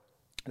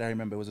 and I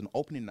remember it was an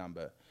opening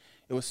number.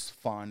 It was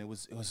fun. It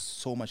was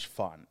so much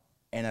fun,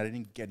 and I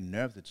didn't get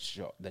nerves at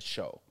that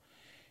show.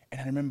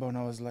 And I remember when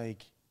I was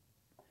like,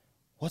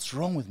 what's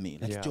wrong with me?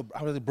 Like, Yeah.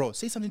 I was like, bro,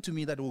 say something to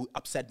me that will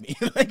upset me,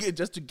 like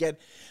just to get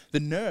the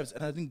nerves.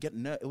 And I didn't get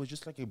nerves. It was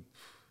just like a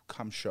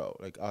calm show.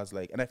 Like I was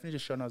like, and I finished the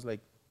show, and I was like,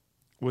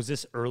 Was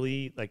this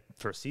early, like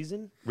first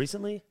season,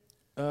 recently?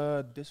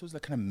 this was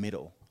like kind of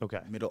middle. Okay.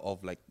 Middle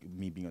of like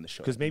me being on the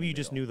show. Because maybe you Middle.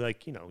 just knew,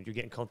 like, you know, you're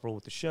getting comfortable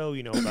with the show,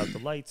 you know about the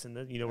lights, and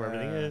then you know where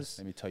everything is.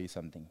 Let me tell you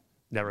something.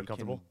 Never You can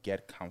comfortable?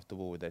 get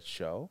comfortable with that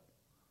show.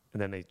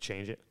 And then they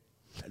change it.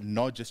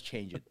 Not just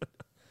change it.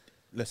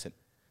 Listen,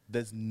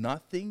 there's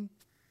nothing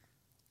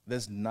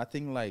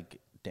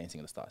like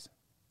Dancing with the Stars.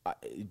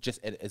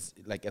 Just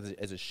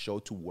as a show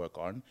to work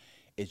on,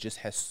 it just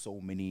has so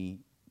many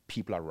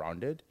people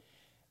around it,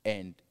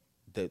 and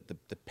the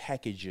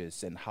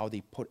packages and how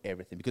they put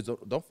everything. Because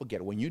don't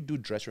forget, when you do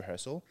dress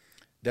rehearsal,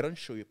 they don't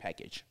show you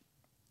package,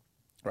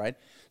 right?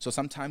 So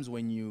sometimes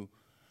when you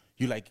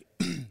like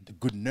the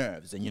good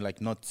nerves and you're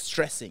like not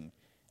stressing,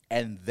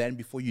 and then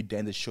before you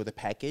dance, they show the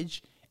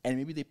package, and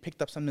maybe they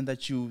picked up something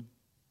that you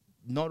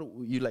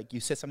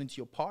said something to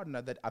your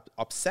partner that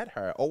upset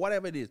her or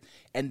whatever it is,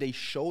 and they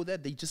show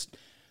that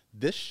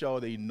this show,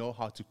 they know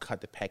how to cut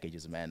the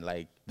packages, man.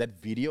 Like that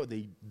video,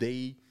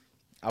 they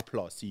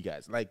applause to you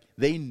guys. Like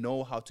they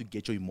know how to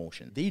get your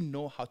emotion. They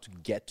know how to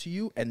get to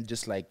you and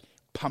just like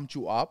pump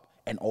you up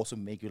and also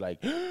make you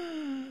like,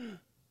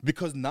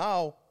 because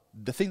now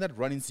the thing that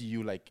runs into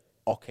you, like,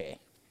 okay,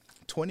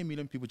 20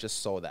 million people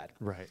just saw that.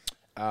 Right.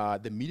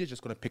 The media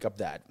just gonna pick up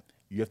that.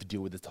 You have to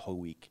deal with this the whole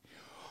week.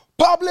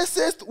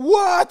 Publicist,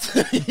 what?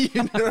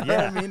 You know what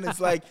I mean? It's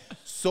like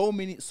so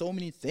many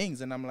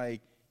things, and I'm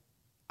like,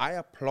 I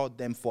applaud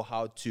them for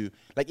how to,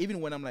 like, even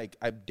when I'm like,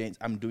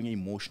 I'm doing an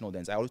emotional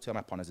dance. I always tell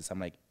my partners this. I'm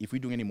like, if we're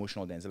doing an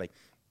emotional dance, like,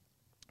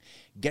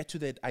 get to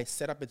that. I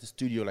set up at the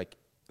studio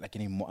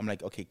I'm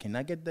like, okay, can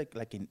I get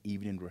like an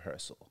evening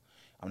rehearsal?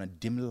 I'm gonna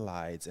dim the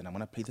lights and I'm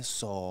gonna play the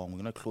song. We're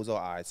gonna close our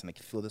eyes and like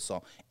feel the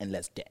song and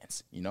let's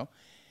dance, you know?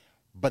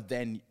 But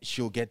then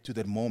she'll get to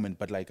that moment,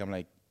 but like, I'm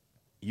like,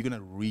 you're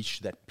gonna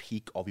reach that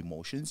peak of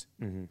emotions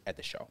at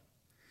the show.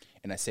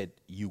 And I said,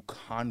 you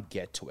can't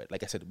get to it.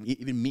 Like I said,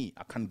 even me,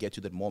 I can't get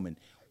to that moment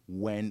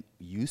when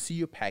you see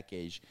your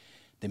package,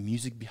 the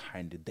music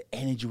behind it, the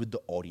energy with the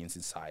audience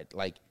inside.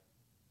 Like,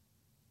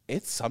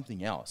 it's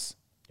something else.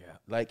 Yeah.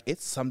 Like,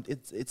 it's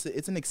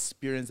an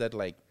experience that,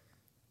 like,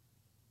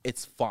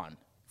 it's fun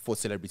for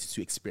celebrities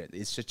to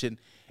experience.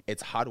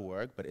 It's hard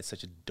work, but it's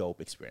such a dope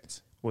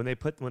experience. When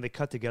they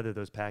cut together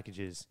those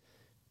packages,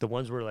 the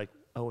ones were like,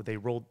 oh, they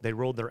rolled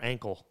their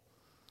ankle,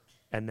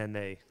 and then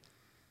they,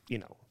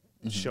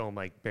 show them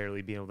like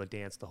barely being able to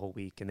dance the whole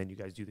week, and then you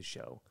guys do the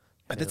show.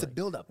 But that's a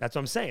build-up. That's what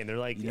I'm saying. They're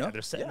like, You know?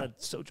 they're setting Yeah.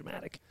 it so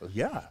dramatic.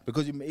 Yeah,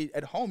 because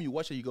at home you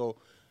watch it, you go,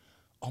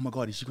 oh my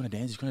God, is she gonna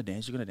dance? She's gonna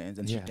dance. She's gonna dance,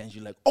 and she Yeah. dances.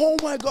 You're like, oh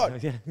my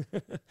God. Yeah,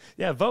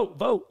 yeah.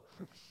 Vote.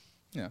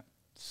 Yeah,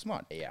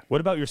 smart. Yeah. What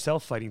about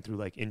yourself fighting through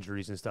like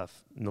injuries and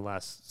stuff in the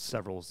last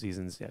several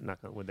seasons? Yeah, knock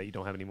on wood that you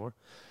don't have anymore.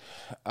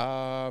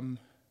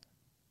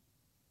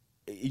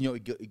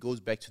 It goes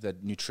back to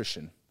that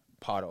nutrition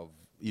part of,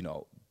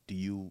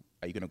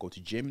 are you going to go to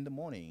gym in the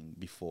morning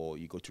before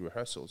you go to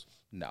rehearsals?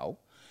 No.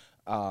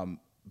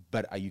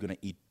 But are you going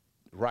to eat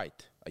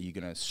right? Are you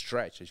going to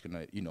stretch? Are you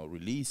going to,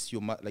 release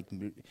your,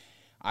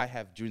 I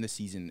have during the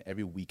season,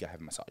 every week I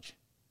have a massage.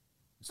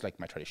 It's like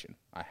my tradition.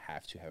 I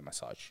have to have a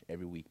massage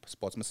every week,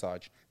 sports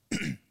massage,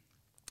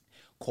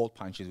 cold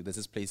punches. There's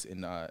this place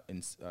in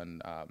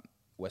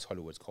West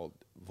Hollywood. It's called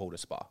Voda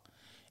Spa.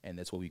 And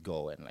that's where we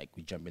go and like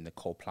we jump in the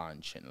cold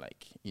plunge and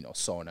like,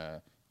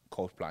 sauna,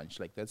 cold plunge.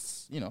 Like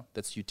that's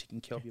you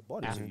taking care of your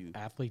body. So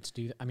Athletes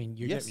do that. I mean,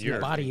 Yes, your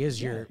you're- body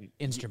is yeah. your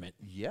instrument.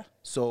 Yeah.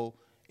 So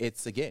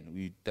it's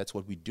that's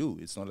what we do.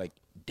 It's not like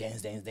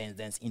dance,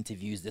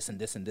 interviews, this and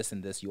this and this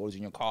and this. You're always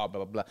in your car,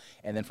 blah, blah, blah.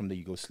 And then from there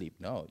you go sleep.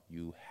 No,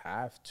 you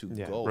have to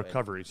Yeah, go.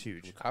 recovery is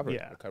huge. Recovery.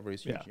 Yeah. Recovery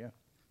is huge, Yeah. yeah.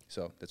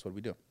 So that's what we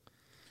do.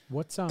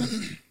 What's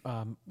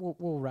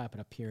we'll wrap it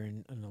up here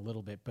in a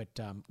little bit, but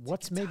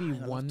what's maybe time, I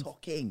love one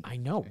talking. I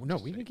know, no,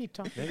 we can keep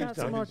talking. We got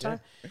some more time.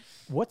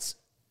 What's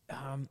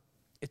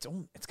it's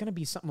going to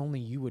be something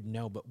only you would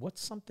know, but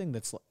what's something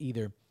that's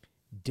either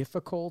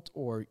difficult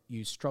or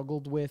you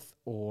struggled with,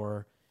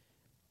 or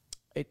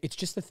it's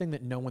just the thing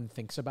that no one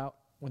thinks about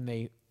when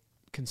they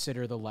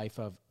consider the life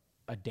of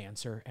a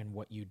dancer and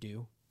what you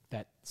do?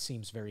 That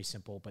seems very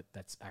simple, but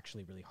that's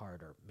actually really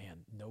hard. Or man,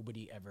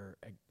 nobody ever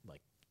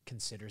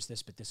considers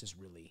this, but this is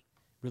really,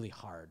 really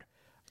hard.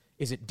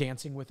 Is it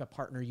dancing with a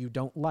partner you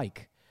don't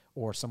like,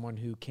 or someone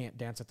who can't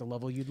dance at the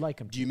level you'd like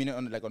them to? Do you mean it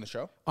on the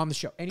show? On the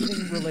show,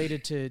 anything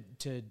related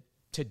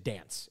to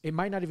dance. It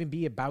might not even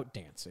be about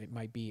dance. It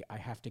might be, I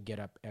have to get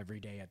up every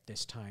day at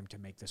this time to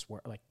make this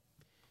work.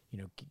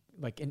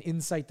 Like an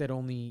insight that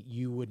only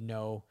you would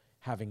know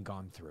having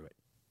gone through it.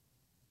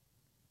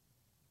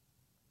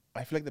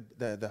 I feel like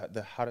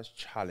the hardest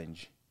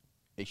challenge,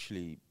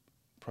 actually,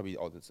 probably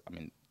all this. I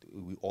mean,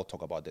 we all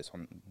talk about this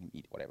on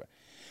Eat whatever.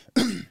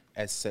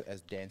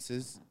 as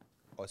dancers,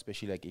 or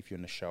especially like if you're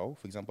in a show,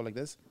 for example, like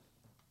this,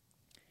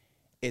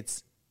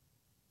 it's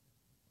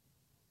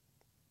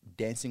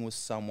dancing with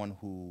someone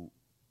who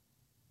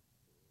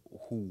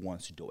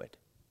wants to do it.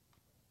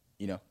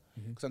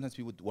 Sometimes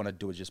people want to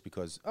do it just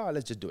because,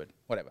 let's just do it,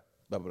 whatever,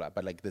 blah blah blah.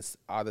 But like this,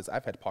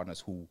 I've had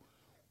partners who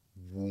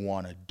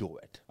want to do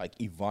it, like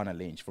Ivana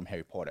Lynch from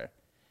Harry Potter.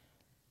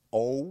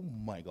 Oh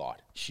my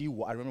God,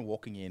 I remember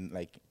walking in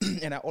like,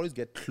 and I always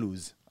get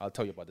clues. I'll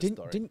tell you about this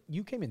story. Didn't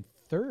you came in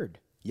third?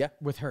 Yeah,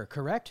 With her,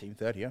 correct? came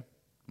third. Yeah,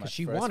 'Cause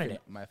she wanted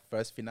it. My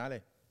first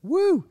finale.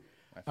 Woo!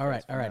 My All right,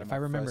 first all right. finale, If I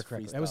my remember first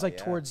correctly, that was freestyle, like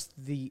yeah. towards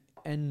the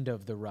end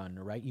of the run,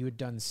 right? You had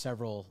done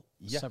several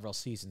Yeah.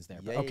 seasons there.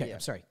 But Yeah, yeah, okay, yeah. I'm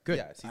sorry. Good.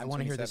 Yeah, I season want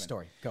to hear this 27.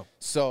 story. Go.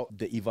 So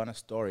the Ivana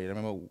story, I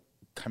remember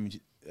coming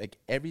like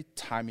every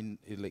time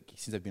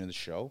since I've been on the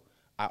show,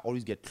 I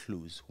always get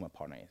clues who my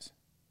partner is.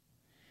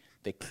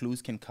 The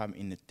clues can come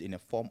in a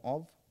form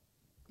of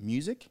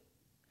music,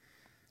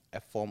 a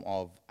form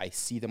of I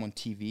see them on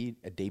TV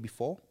a day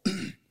before,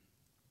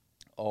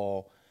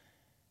 or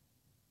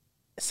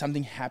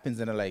something happens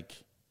and I'm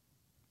like,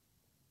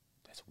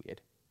 that's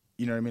weird.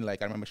 You know what I mean?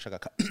 Like I remember Shaka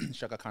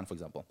Khan, for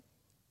example.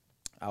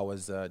 I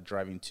was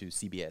driving to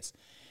CBS,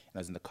 and I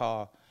was in the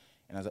car,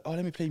 and I was like, "Oh,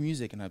 let me play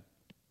music." And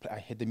I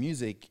had the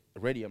music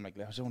ready. I'm like,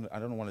 I don't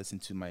want to listen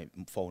to my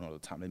phone all the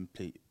time. Let me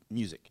play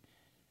music.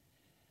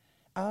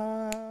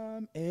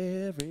 I'm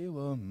every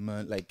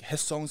woman. Like her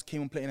songs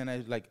came on playing, and I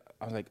was like,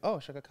 "Oh,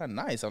 Shaka Khan,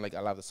 nice." I'm like, I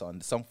love the song.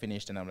 The song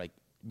finished, and I'm like,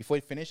 before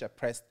it finished, I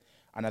pressed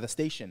another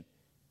station,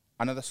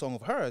 another song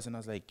of hers, and I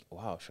was like,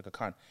 "Wow, Shaka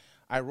Khan."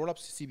 I roll up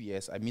to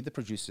CBS. I meet the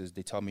producers.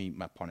 They tell me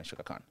my partner is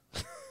Shaka Khan.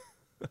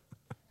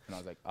 And I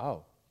was like,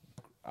 oh.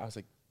 I was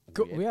like,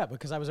 Cool. weird. Yeah,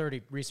 because I was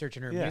already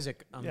researching her Yeah.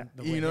 music. Yeah.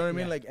 The You way know that- what I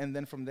mean? yeah. Like, and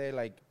then from there,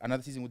 like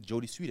another season with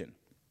Jodie Sweden.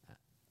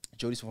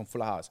 Jodie's from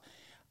Fuller House.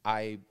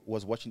 I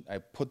was watching. I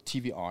put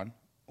TV on.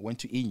 Went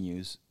to E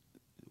News.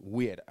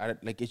 Weird. I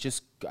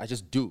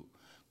just do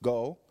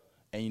go,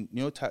 and you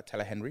know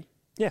Tyler Henry.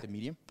 Yeah. The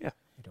medium. Yeah.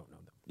 I don't know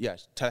them. Yeah,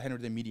 Tyler Henry,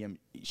 the medium.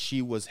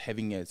 She was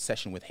having a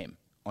session with him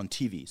on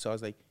TV. So I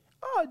was like,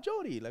 oh,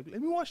 Jodie, like let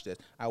me watch this.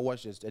 I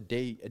watched this a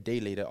day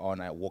later on.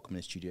 I walk in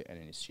the studio, and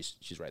then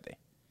she's right there.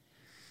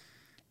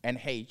 And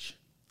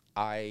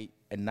a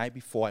night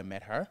before I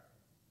met her,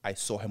 I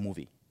saw her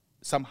movie.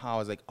 Somehow I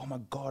was like, oh my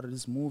God,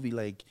 this movie.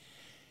 Like,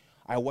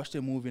 I watched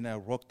the movie and I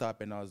rocked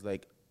up and I was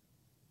like,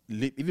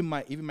 even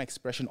my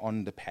expression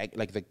on the pack,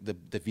 like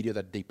the video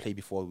that they played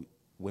before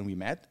when we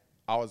met,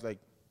 I was like,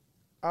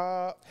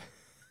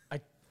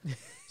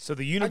 So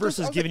the universe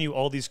I is was giving you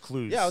all these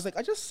clues. yeah, I was like,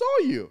 I just saw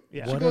you.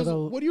 Yeah. She What are goes, the-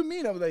 what do you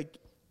mean? I was like,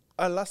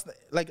 I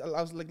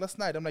was like last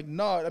night. I'm like,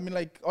 no, I mean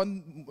like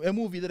on a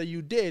movie that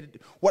you did.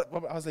 What?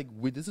 I was like,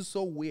 wait, this is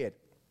so weird.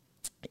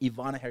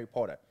 Ivana Harry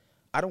Potter.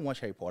 I don't watch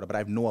Harry Potter, but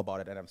I know about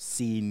it and I've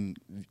seen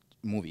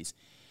movies.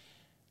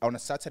 On a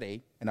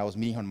Saturday, and I was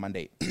meeting her on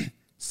Monday.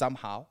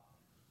 Somehow,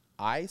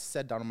 I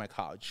sat down on my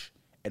couch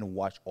and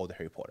watched all the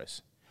Harry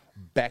Potters,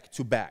 back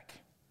to back.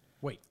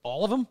 Wait,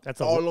 all of them? That's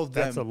all of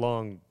That's a them.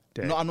 long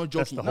day. No, I'm not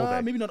That's joking. the whole No,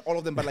 day. maybe not all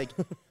of them, but like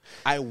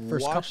I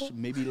First watched couple?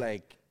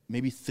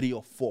 maybe 3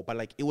 or 4. But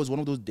like it was one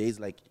of those days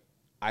like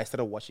I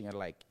started watching at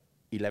like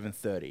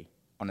 11:30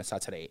 on a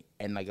Saturday,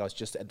 and like I was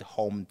just at the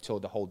home till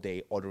the whole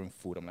day ordering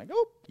food. I'm like,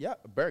 oh yeah,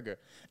 a burger,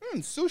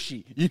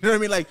 sushi. You know what I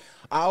mean? Like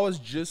I was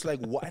just like,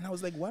 what? And I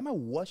was like, why am I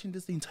watching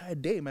this the entire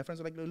day? My friends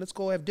were like, let's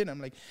go have dinner. I'm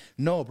like,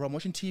 no, bro, I'm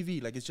watching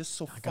TV. Like it's just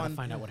so I gotta fun.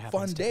 find out what fun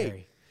happens to day.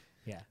 Harry.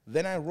 Yeah.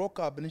 Then I woke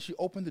up and then she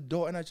opened the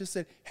door and I just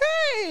said,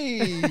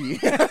 "Hey!"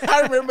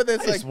 I remember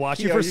this. Just Like, watch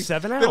you Kia, for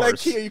 7 They're like,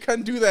 hours. Kia, you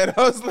can't do that.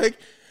 I was like,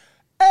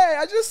 "Hey,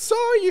 I just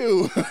saw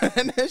you."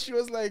 And then she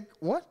was like,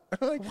 "What?"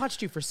 I'm like, I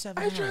watched you for 7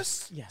 "I hours.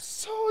 just Yes.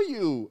 saw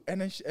you."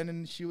 And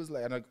then she was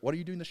like, "What are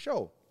you doing the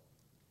show?"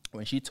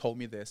 When she told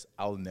me this,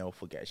 I'll never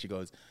forget. She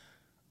goes,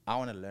 "I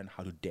want to learn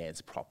how to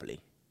dance properly."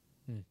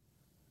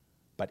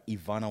 But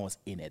Ivana was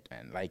in it,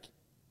 man. Like,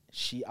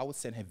 I would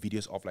send her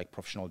videos of like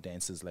professional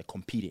dancers like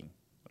competing,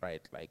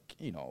 right? Like,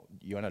 you know,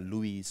 Joanna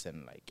Lewis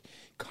and like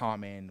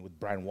Carmen with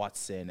Brian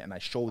Watson, and I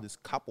show these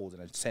couples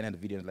and I send her the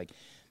videos like,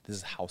 this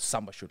is how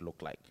samba should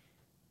look like.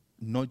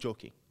 No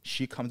joking.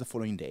 She comes the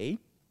following day,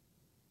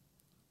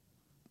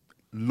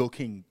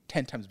 looking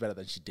 10 times better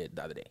than she did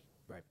the other day.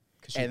 Right.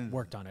 Because she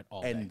worked on it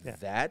all And day.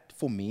 that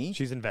for me,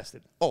 She's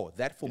invested.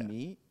 that for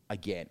me,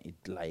 again,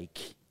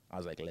 I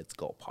was like, let's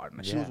go,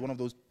 partner. She was Yeah. one of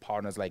those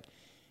partners, like,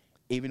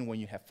 even when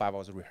you have 5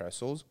 hours of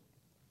rehearsals,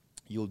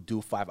 you'll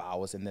do 5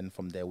 hours, and then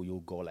from there, you'll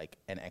go, like,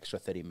 an extra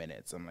 30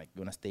 minutes. I'm like, you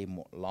want to stay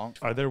more long?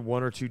 Are there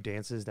one or two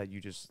dances that you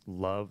just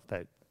love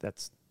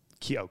that's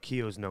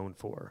Kio's known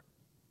for?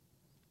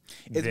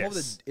 It's more of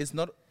This.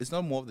 the, it's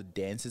not more of the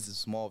dances,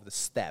 it's more of the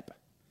step.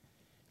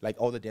 Like,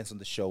 all the dances on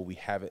the show, we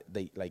have it,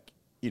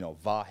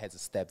 VAR has a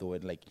step where,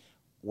 like,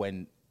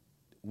 when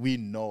we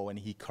know when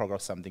he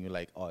choreographs something, we're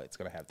like, oh, it's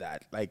gonna have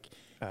that. Like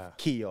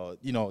Keo,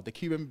 the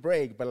Cuban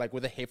break, but like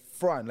with a hip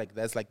front, like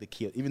that's like the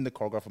Keo. Even the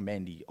choreographer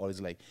Mandy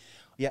always like,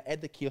 yeah, add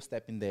the Keo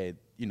step in there,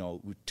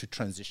 to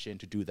transition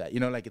to do that.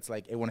 Like it's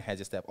like everyone has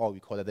a step. Oh,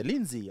 we call that the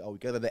Lindsay, or we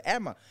call that the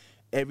Emma.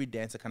 Every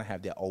dancer kind of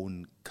have their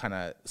own kind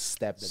of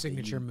step, that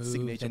Signature move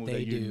signature that move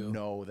they that you do.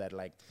 know that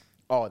like,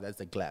 oh, that's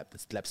the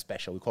Gleb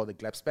special. We call it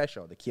the Gleb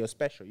special, the Keo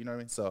special. You know what I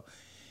mean? So.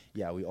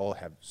 Yeah, we all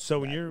have.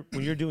 So when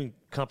you're doing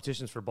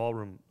competitions for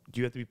ballroom, do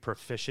you have to be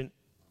proficient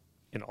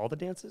in all the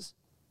dances?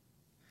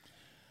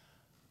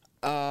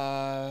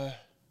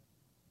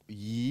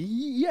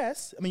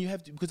 Yes. I mean, you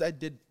have to, because I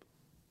did.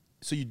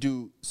 So you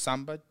do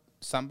samba,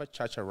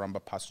 cha-cha,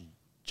 rumba, paso,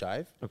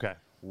 jive, Okay.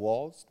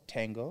 waltz,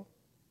 tango,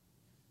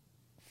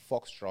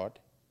 foxtrot,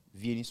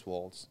 Viennese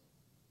waltz,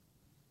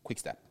 quick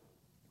step.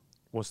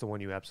 What's the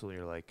one you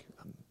absolutely are like,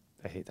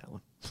 I hate that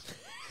one?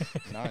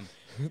 None.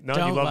 No,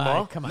 Don't you love them lie.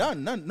 all? Come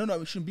on. None. No.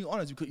 We shouldn't be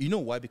honest. Because, you know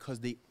why? Because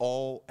they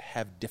all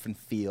have different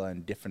feel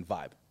and different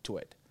vibe to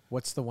it.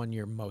 What's the one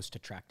you're most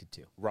attracted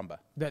to? Rumba.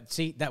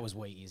 That was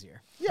way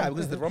easier. Yeah,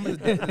 because the rumba,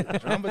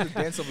 rumba is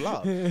the dance of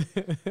love.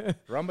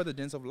 Rumba, the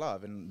dance of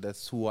love, and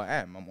that's who I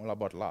am. I'm all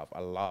about love. I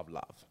love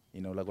love.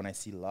 Like when I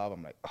see love,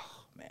 I'm like,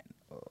 oh man,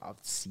 I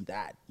love to see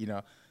that.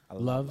 I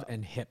Love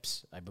and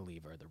hips, I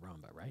believe, are the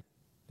rumba, right?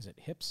 Is it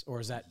hips or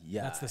is that?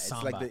 Yeah, that's the it's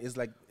samba. it's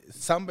like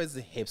samba is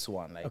the hips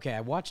one. Like, Okay,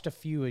 I watched a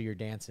few of your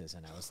dances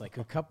and I was like,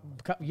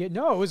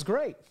 no, it was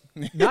great.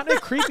 Not in a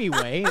creepy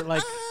way.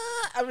 Like,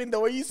 I mean, the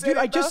way you said dude, it,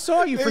 I just though,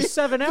 saw you for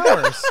 7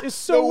 hours. It's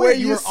so the way weird.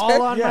 You you were all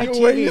said- on my the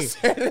way you TV.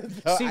 said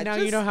it, though, See, I now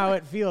you just- know how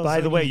it feels.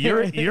 By the when way,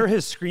 you- you're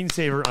his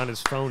screensaver on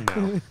his phone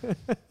now.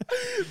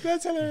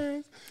 That's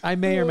hilarious. I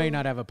may or may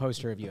not have a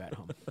poster of you at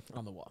home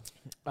on the wall.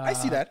 I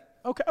see that.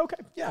 Okay.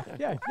 Yeah.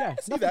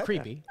 It's see nothing that.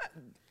 creepy.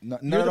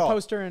 Not You're at the all.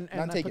 poster and None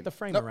I put taken. the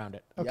frame Nope. around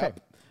it. Okay.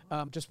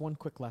 Yep. Just one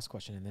quick last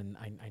question, and then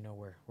I know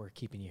we're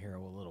keeping you here a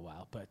little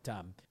while. But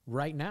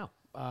right now,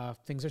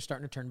 things are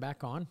starting to turn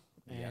back on.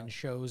 and Yeah.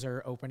 shows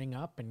are opening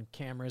up and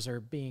cameras are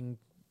being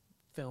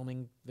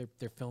filming.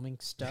 They're filming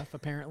stuff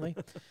apparently.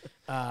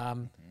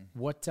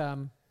 What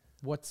are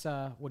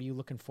you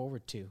looking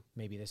forward to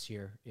maybe this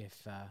year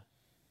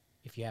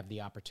if you have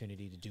the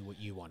opportunity to do what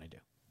you want to do?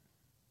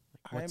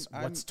 Like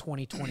what's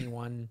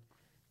 2021,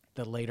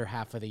 the later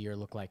half of the year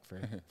look like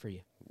for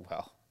you?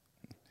 Well,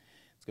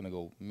 it's gonna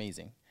go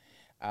amazing.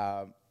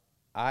 I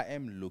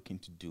am looking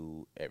to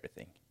do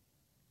everything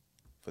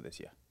for this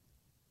year.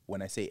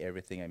 When I say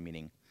everything, I'm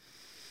meaning.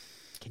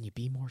 Can you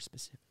be more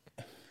specific?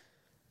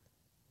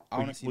 I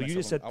want to see. Well, you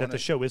just said that the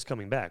show is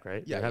coming back,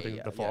 right? Yeah, They're having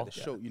the fall. the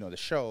show, the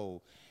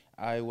show.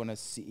 I want to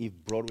see if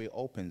Broadway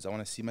opens. I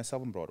want to see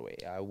myself on Broadway.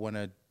 I want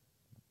to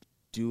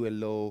do a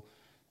little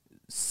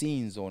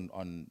scenes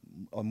on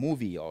a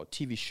movie or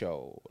TV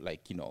show.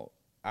 Like,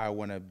 I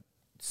want to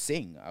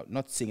sing.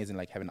 Not sing as in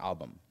like have an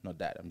album. Not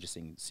that. I'm just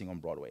saying sing on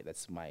Broadway.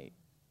 That's one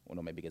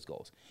of my biggest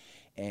goals.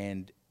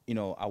 And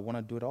I want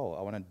to do it all.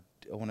 I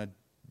want to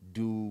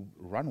do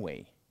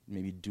runway.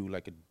 Maybe do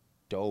like a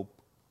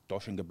dope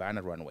Dolce &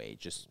 Gabbana runway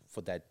just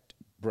for that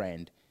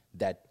brand,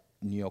 that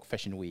New York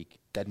Fashion Week,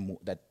 that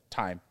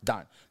time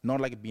done. Not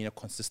like it being a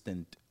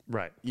consistent,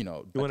 Right. You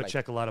want to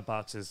check a lot of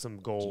boxes, some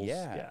goals.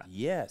 Yeah.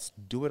 Yes.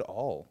 Do it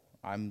all.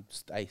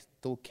 I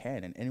still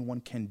can, and anyone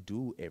can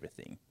do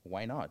everything.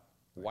 Why not?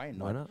 Why not?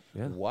 Why not?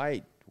 Yeah.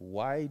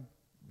 Why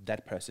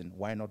that person?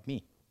 Why not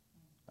me?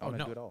 I want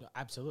to do it all.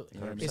 Absolutely.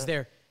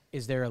 100%.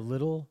 Is there a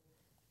little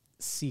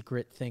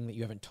secret thing that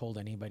you haven't told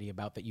anybody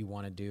about that you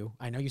want to do?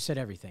 I know you said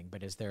everything,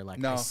 but is there like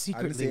No, I I didn't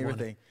secretly say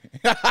want everything.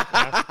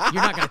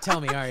 You're not going to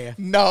tell me, are you?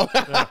 No,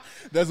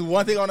 there's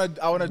one thing I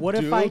want to do. What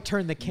if I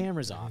turn the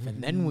cameras off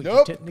and then we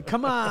Nope.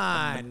 come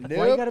on? Why you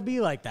Nope. got to be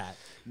like that?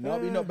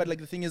 No, but like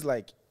the thing is,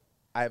 like,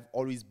 I've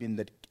always been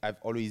that. I've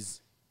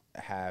always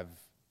had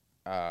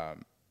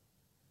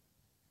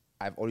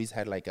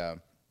like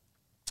a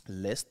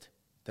list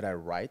that I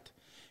write.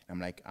 I'm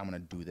like, I'm gonna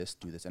do this,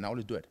 and I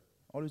always do it.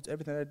 Always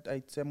everything that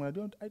I say I'm gonna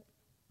do, I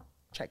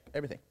check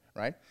everything,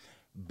 right?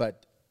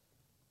 But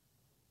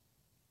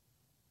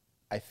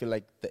I feel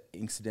like the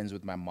incidents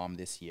with my mom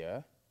this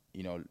year,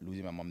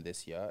 losing my mom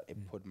this year, it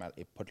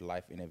put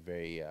life in a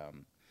very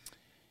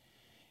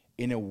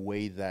in a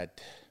way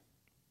that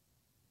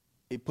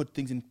it put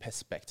things in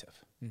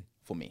perspective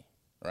for me,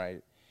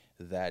 right?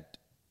 That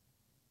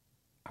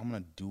I'm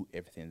gonna do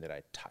everything that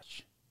I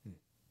touch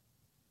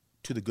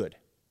to the good,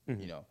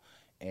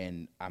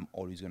 and I'm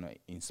always gonna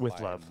inspire With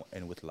love.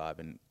 and with love,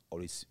 and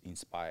always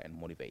inspire and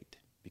motivate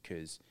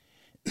because,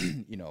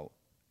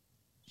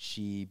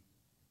 she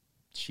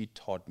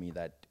taught me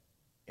that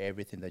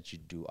everything that you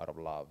do out of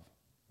love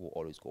will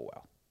always go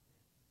well.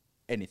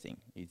 Anything,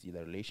 it's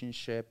either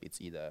relationship,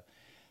 it's either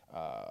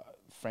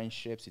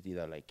friendships, it's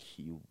either like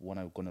you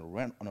gonna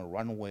run on a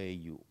runway,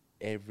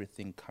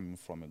 everything coming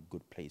from a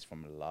good place,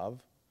 from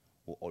love,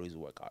 will always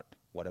work out.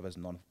 Whatever's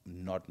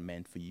not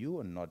meant for you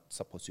and not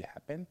supposed to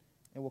happen,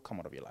 it will come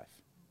out of your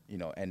life,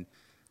 and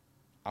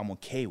I'm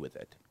okay with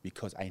it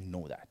because I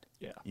know that.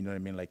 Yeah. You know what I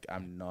mean? Like I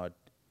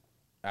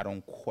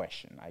don't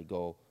question. I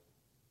go,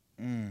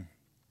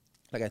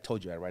 like I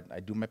told you, I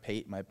do my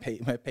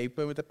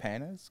paper with the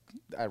pen.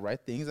 I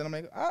write things and I'm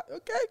like,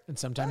 okay. And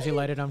sometimes you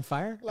light it on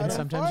fire, and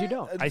sometimes you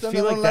don't. I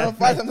feel like that.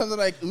 Sometimes I'm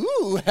like,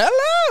 ooh,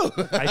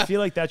 hello. I feel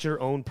like that's your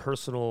own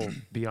personal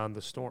Beyond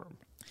the Storm.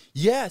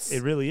 Yes,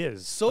 It really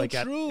is. So like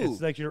true.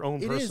 It's like your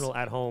own It personal is.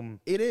 at home.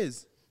 it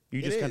is. You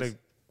It just kind is. of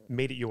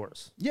made it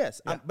yours. Yes,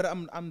 but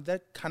I'm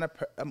that kind of.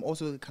 I'm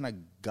also the kind of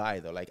guy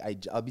though. Like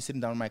I'll be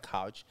sitting down on my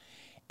couch,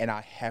 and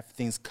I have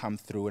things come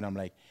through, and I'm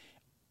like,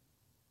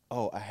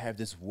 oh, I have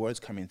these words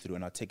coming through,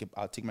 and I'll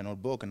take my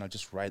notebook and I'll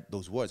just write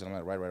those words, and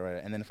I'm like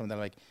write, and then from there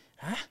I'm like,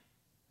 huh,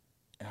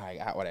 and I'm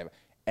like, whatever,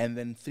 and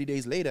then 3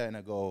 days later, and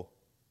I go,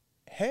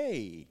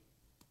 hey,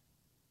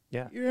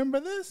 Yeah. you remember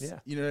this? Yeah.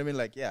 You know what I mean?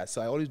 Like, yeah.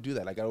 So I always do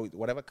that. Like,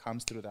 whatever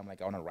comes through that I'm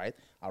like, I want to write,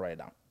 I'll write it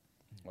down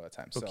all the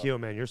time. Well, So Keo,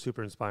 man, you're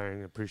super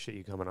inspiring. I appreciate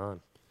you coming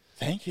on.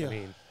 thank you. I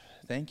mean,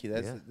 Thank you.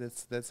 Yeah.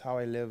 That's how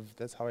I live.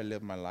 That's how I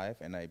live my life,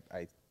 and I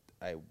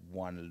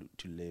want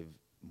to live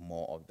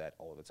more of that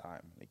all the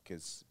time.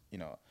 Because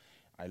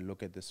I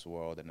look at this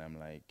world and I'm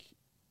like,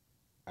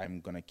 I'm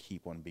gonna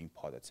keep on being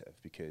positive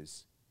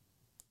because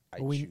I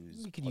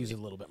choose. We could use a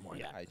little bit more of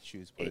that. I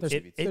choose it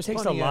positivity. There's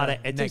takes a plenty lot of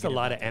of it takes a negative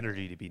lot out of there.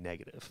 energy to be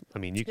negative. I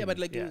mean, you Yeah, can. but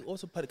like it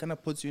also kind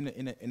of puts you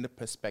in the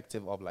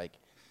perspective of like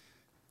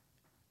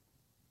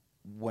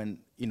when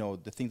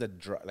the thing that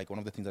like one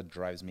of the things that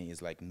drives me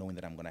is like knowing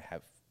that I'm gonna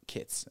have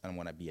kids and I'm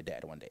gonna be a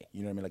dad one day.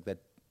 You know what I mean? Like that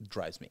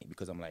drives me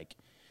because I'm like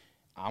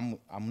I'm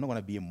not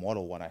gonna be a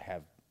model when I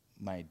have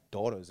my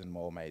daughters and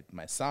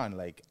my son.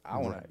 Like I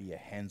want Right. to be a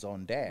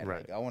hands-on dad.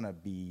 Right. Like I want to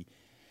be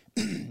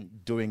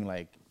doing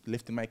like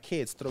lifting my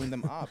kids, throwing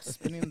them up,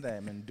 spinning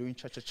them, and doing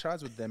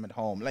cha-cha-chas with them at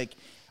home. Like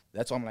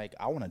that's why I'm like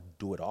I want to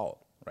do it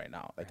all right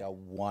now. Like I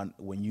want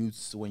when you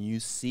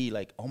see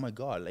like, oh my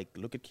God, like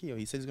look at Keo.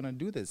 He says he's gonna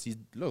do this.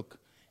 Look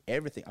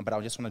everything, but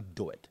I just want to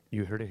do it.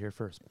 You heard it here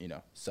first.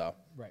 So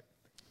Right.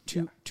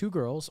 Two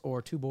girls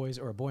or two boys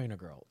or a boy and a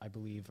girl, I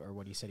believe, or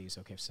what he said he's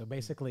okay. So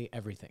basically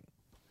everything.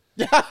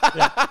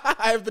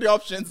 I have 3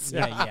 options.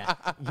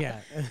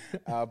 Yeah.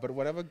 But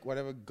whatever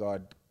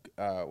God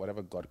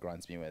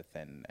grants me with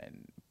and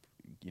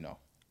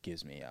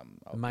gives me,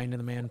 The mind of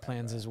the man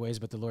plans his ways,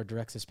 but the Lord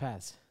directs his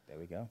paths. there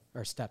we go.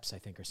 Or steps, I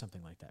think, or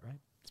something like that, right?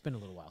 It's been a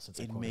little while since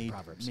I It quoted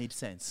Proverbs. made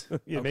sense.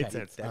 Yeah, it made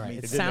sense. That All right.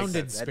 made It sense.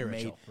 sounded That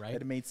spiritual, right?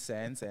 That made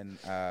sense. And,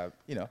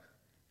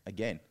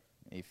 again,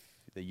 if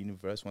the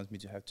universe wants me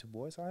to have 2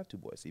 boys, I'll have 2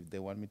 boys. If they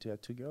want me to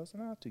have 2 girls,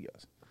 then I'll have 2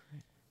 girls.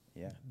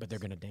 Yeah. But they're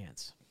going to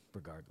dance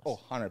regardless. Oh,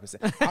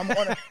 100%.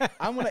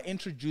 I'm gonna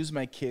introduce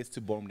my kids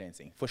to ballroom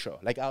dancing for sure.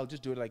 Like, I'll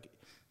just do it like,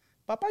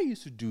 Papa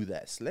used to do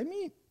this. Let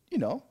me,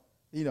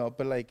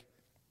 but like,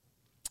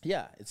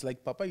 yeah, it's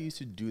like Papa used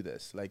to do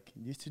this. Like,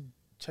 used to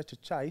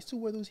cha-cha-cha. I used to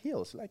wear those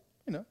heels. Like,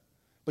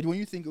 But when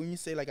you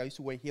say like I used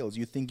to wear heels,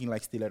 you're thinking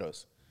like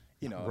stilettos.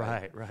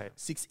 Right.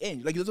 6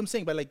 inch. Like, that's what I'm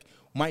saying. But like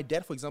my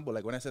dad, for example,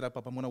 like when I said,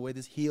 Papa, I'm gonna wear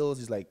these heels,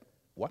 he's like,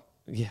 what?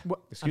 Yeah. I'm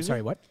Excuse sorry,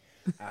 me? what?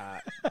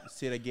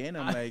 Say it again.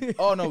 I'm like,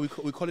 oh no, we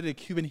call it a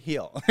Cuban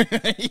heel.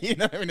 You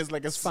know what I mean? It's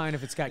like It's fine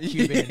if it's got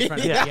Cuban in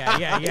front of it.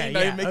 Yeah.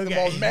 It makes them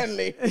all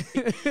manly.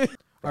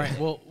 All right,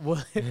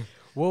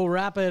 we'll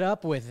wrap it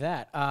up with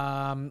that.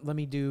 Let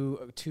me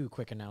do 2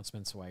 quick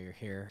announcements while you're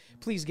here.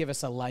 Please give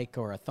us a like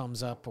or a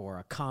thumbs up or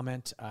a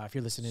comment if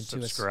you're listening to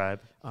us.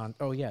 Subscribe.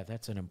 Oh yeah,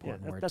 that's an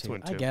important word that's too.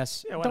 one I too.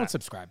 guess. Yeah, why Don't not?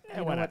 subscribe. Yeah,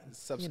 You why know not? what?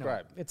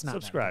 Subscribe. It's not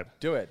Subscribe.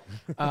 Do it.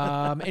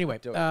 That anyway,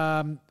 Do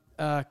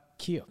it.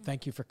 Keo,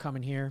 thank you for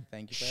coming here.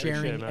 Thank you for having me.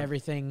 sharing Appreciate it, man.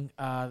 everything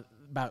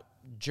about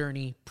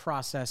journey,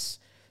 process,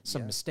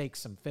 some Yeah. mistakes,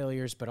 some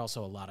failures, but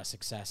also a lot of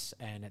success.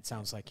 And it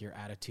sounds like your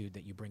attitude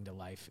that you bring to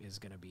life is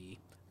going to be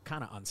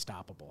kind of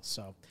unstoppable.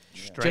 So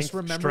just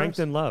remember, Strength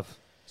and love.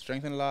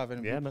 Strength and love,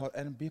 and Yeah, be man.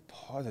 and be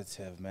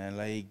positive, man.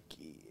 Like,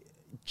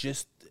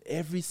 just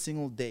every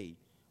single day,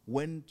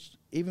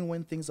 even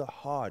when things are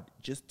hard,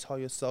 just tell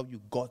yourself you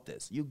got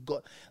this. You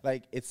got,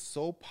 like, it's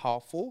so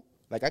powerful.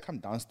 Like, I come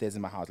downstairs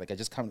in my house, like I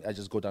just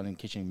go down in the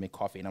kitchen and make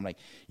coffee, and I'm like,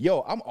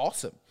 yo, I'm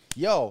awesome.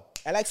 Yo,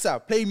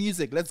 Alexa, play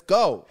music. Let's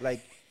go.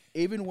 Like,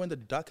 even when the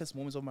darkest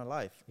moments of my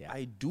life,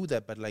 I do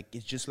that. But like,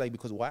 it's just like,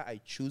 because why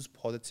I choose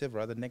positive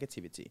rather than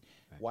negativity.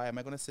 Right. Why am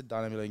I gonna sit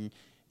down and be like,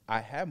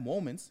 I have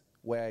moments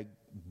where I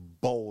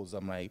bowls.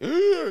 I'm like, you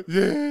know what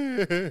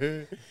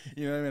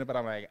I mean? But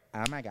I'm like,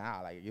 oh my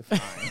God, like, you're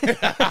fine.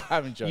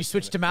 I'm enjoying. you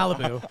switched to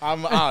Malibu.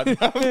 I'm out.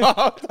 I'm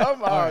out. All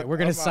right, we're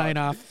going to sign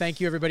off. Thank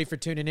you, everybody, for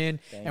tuning in,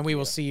 and we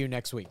will see you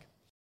next week.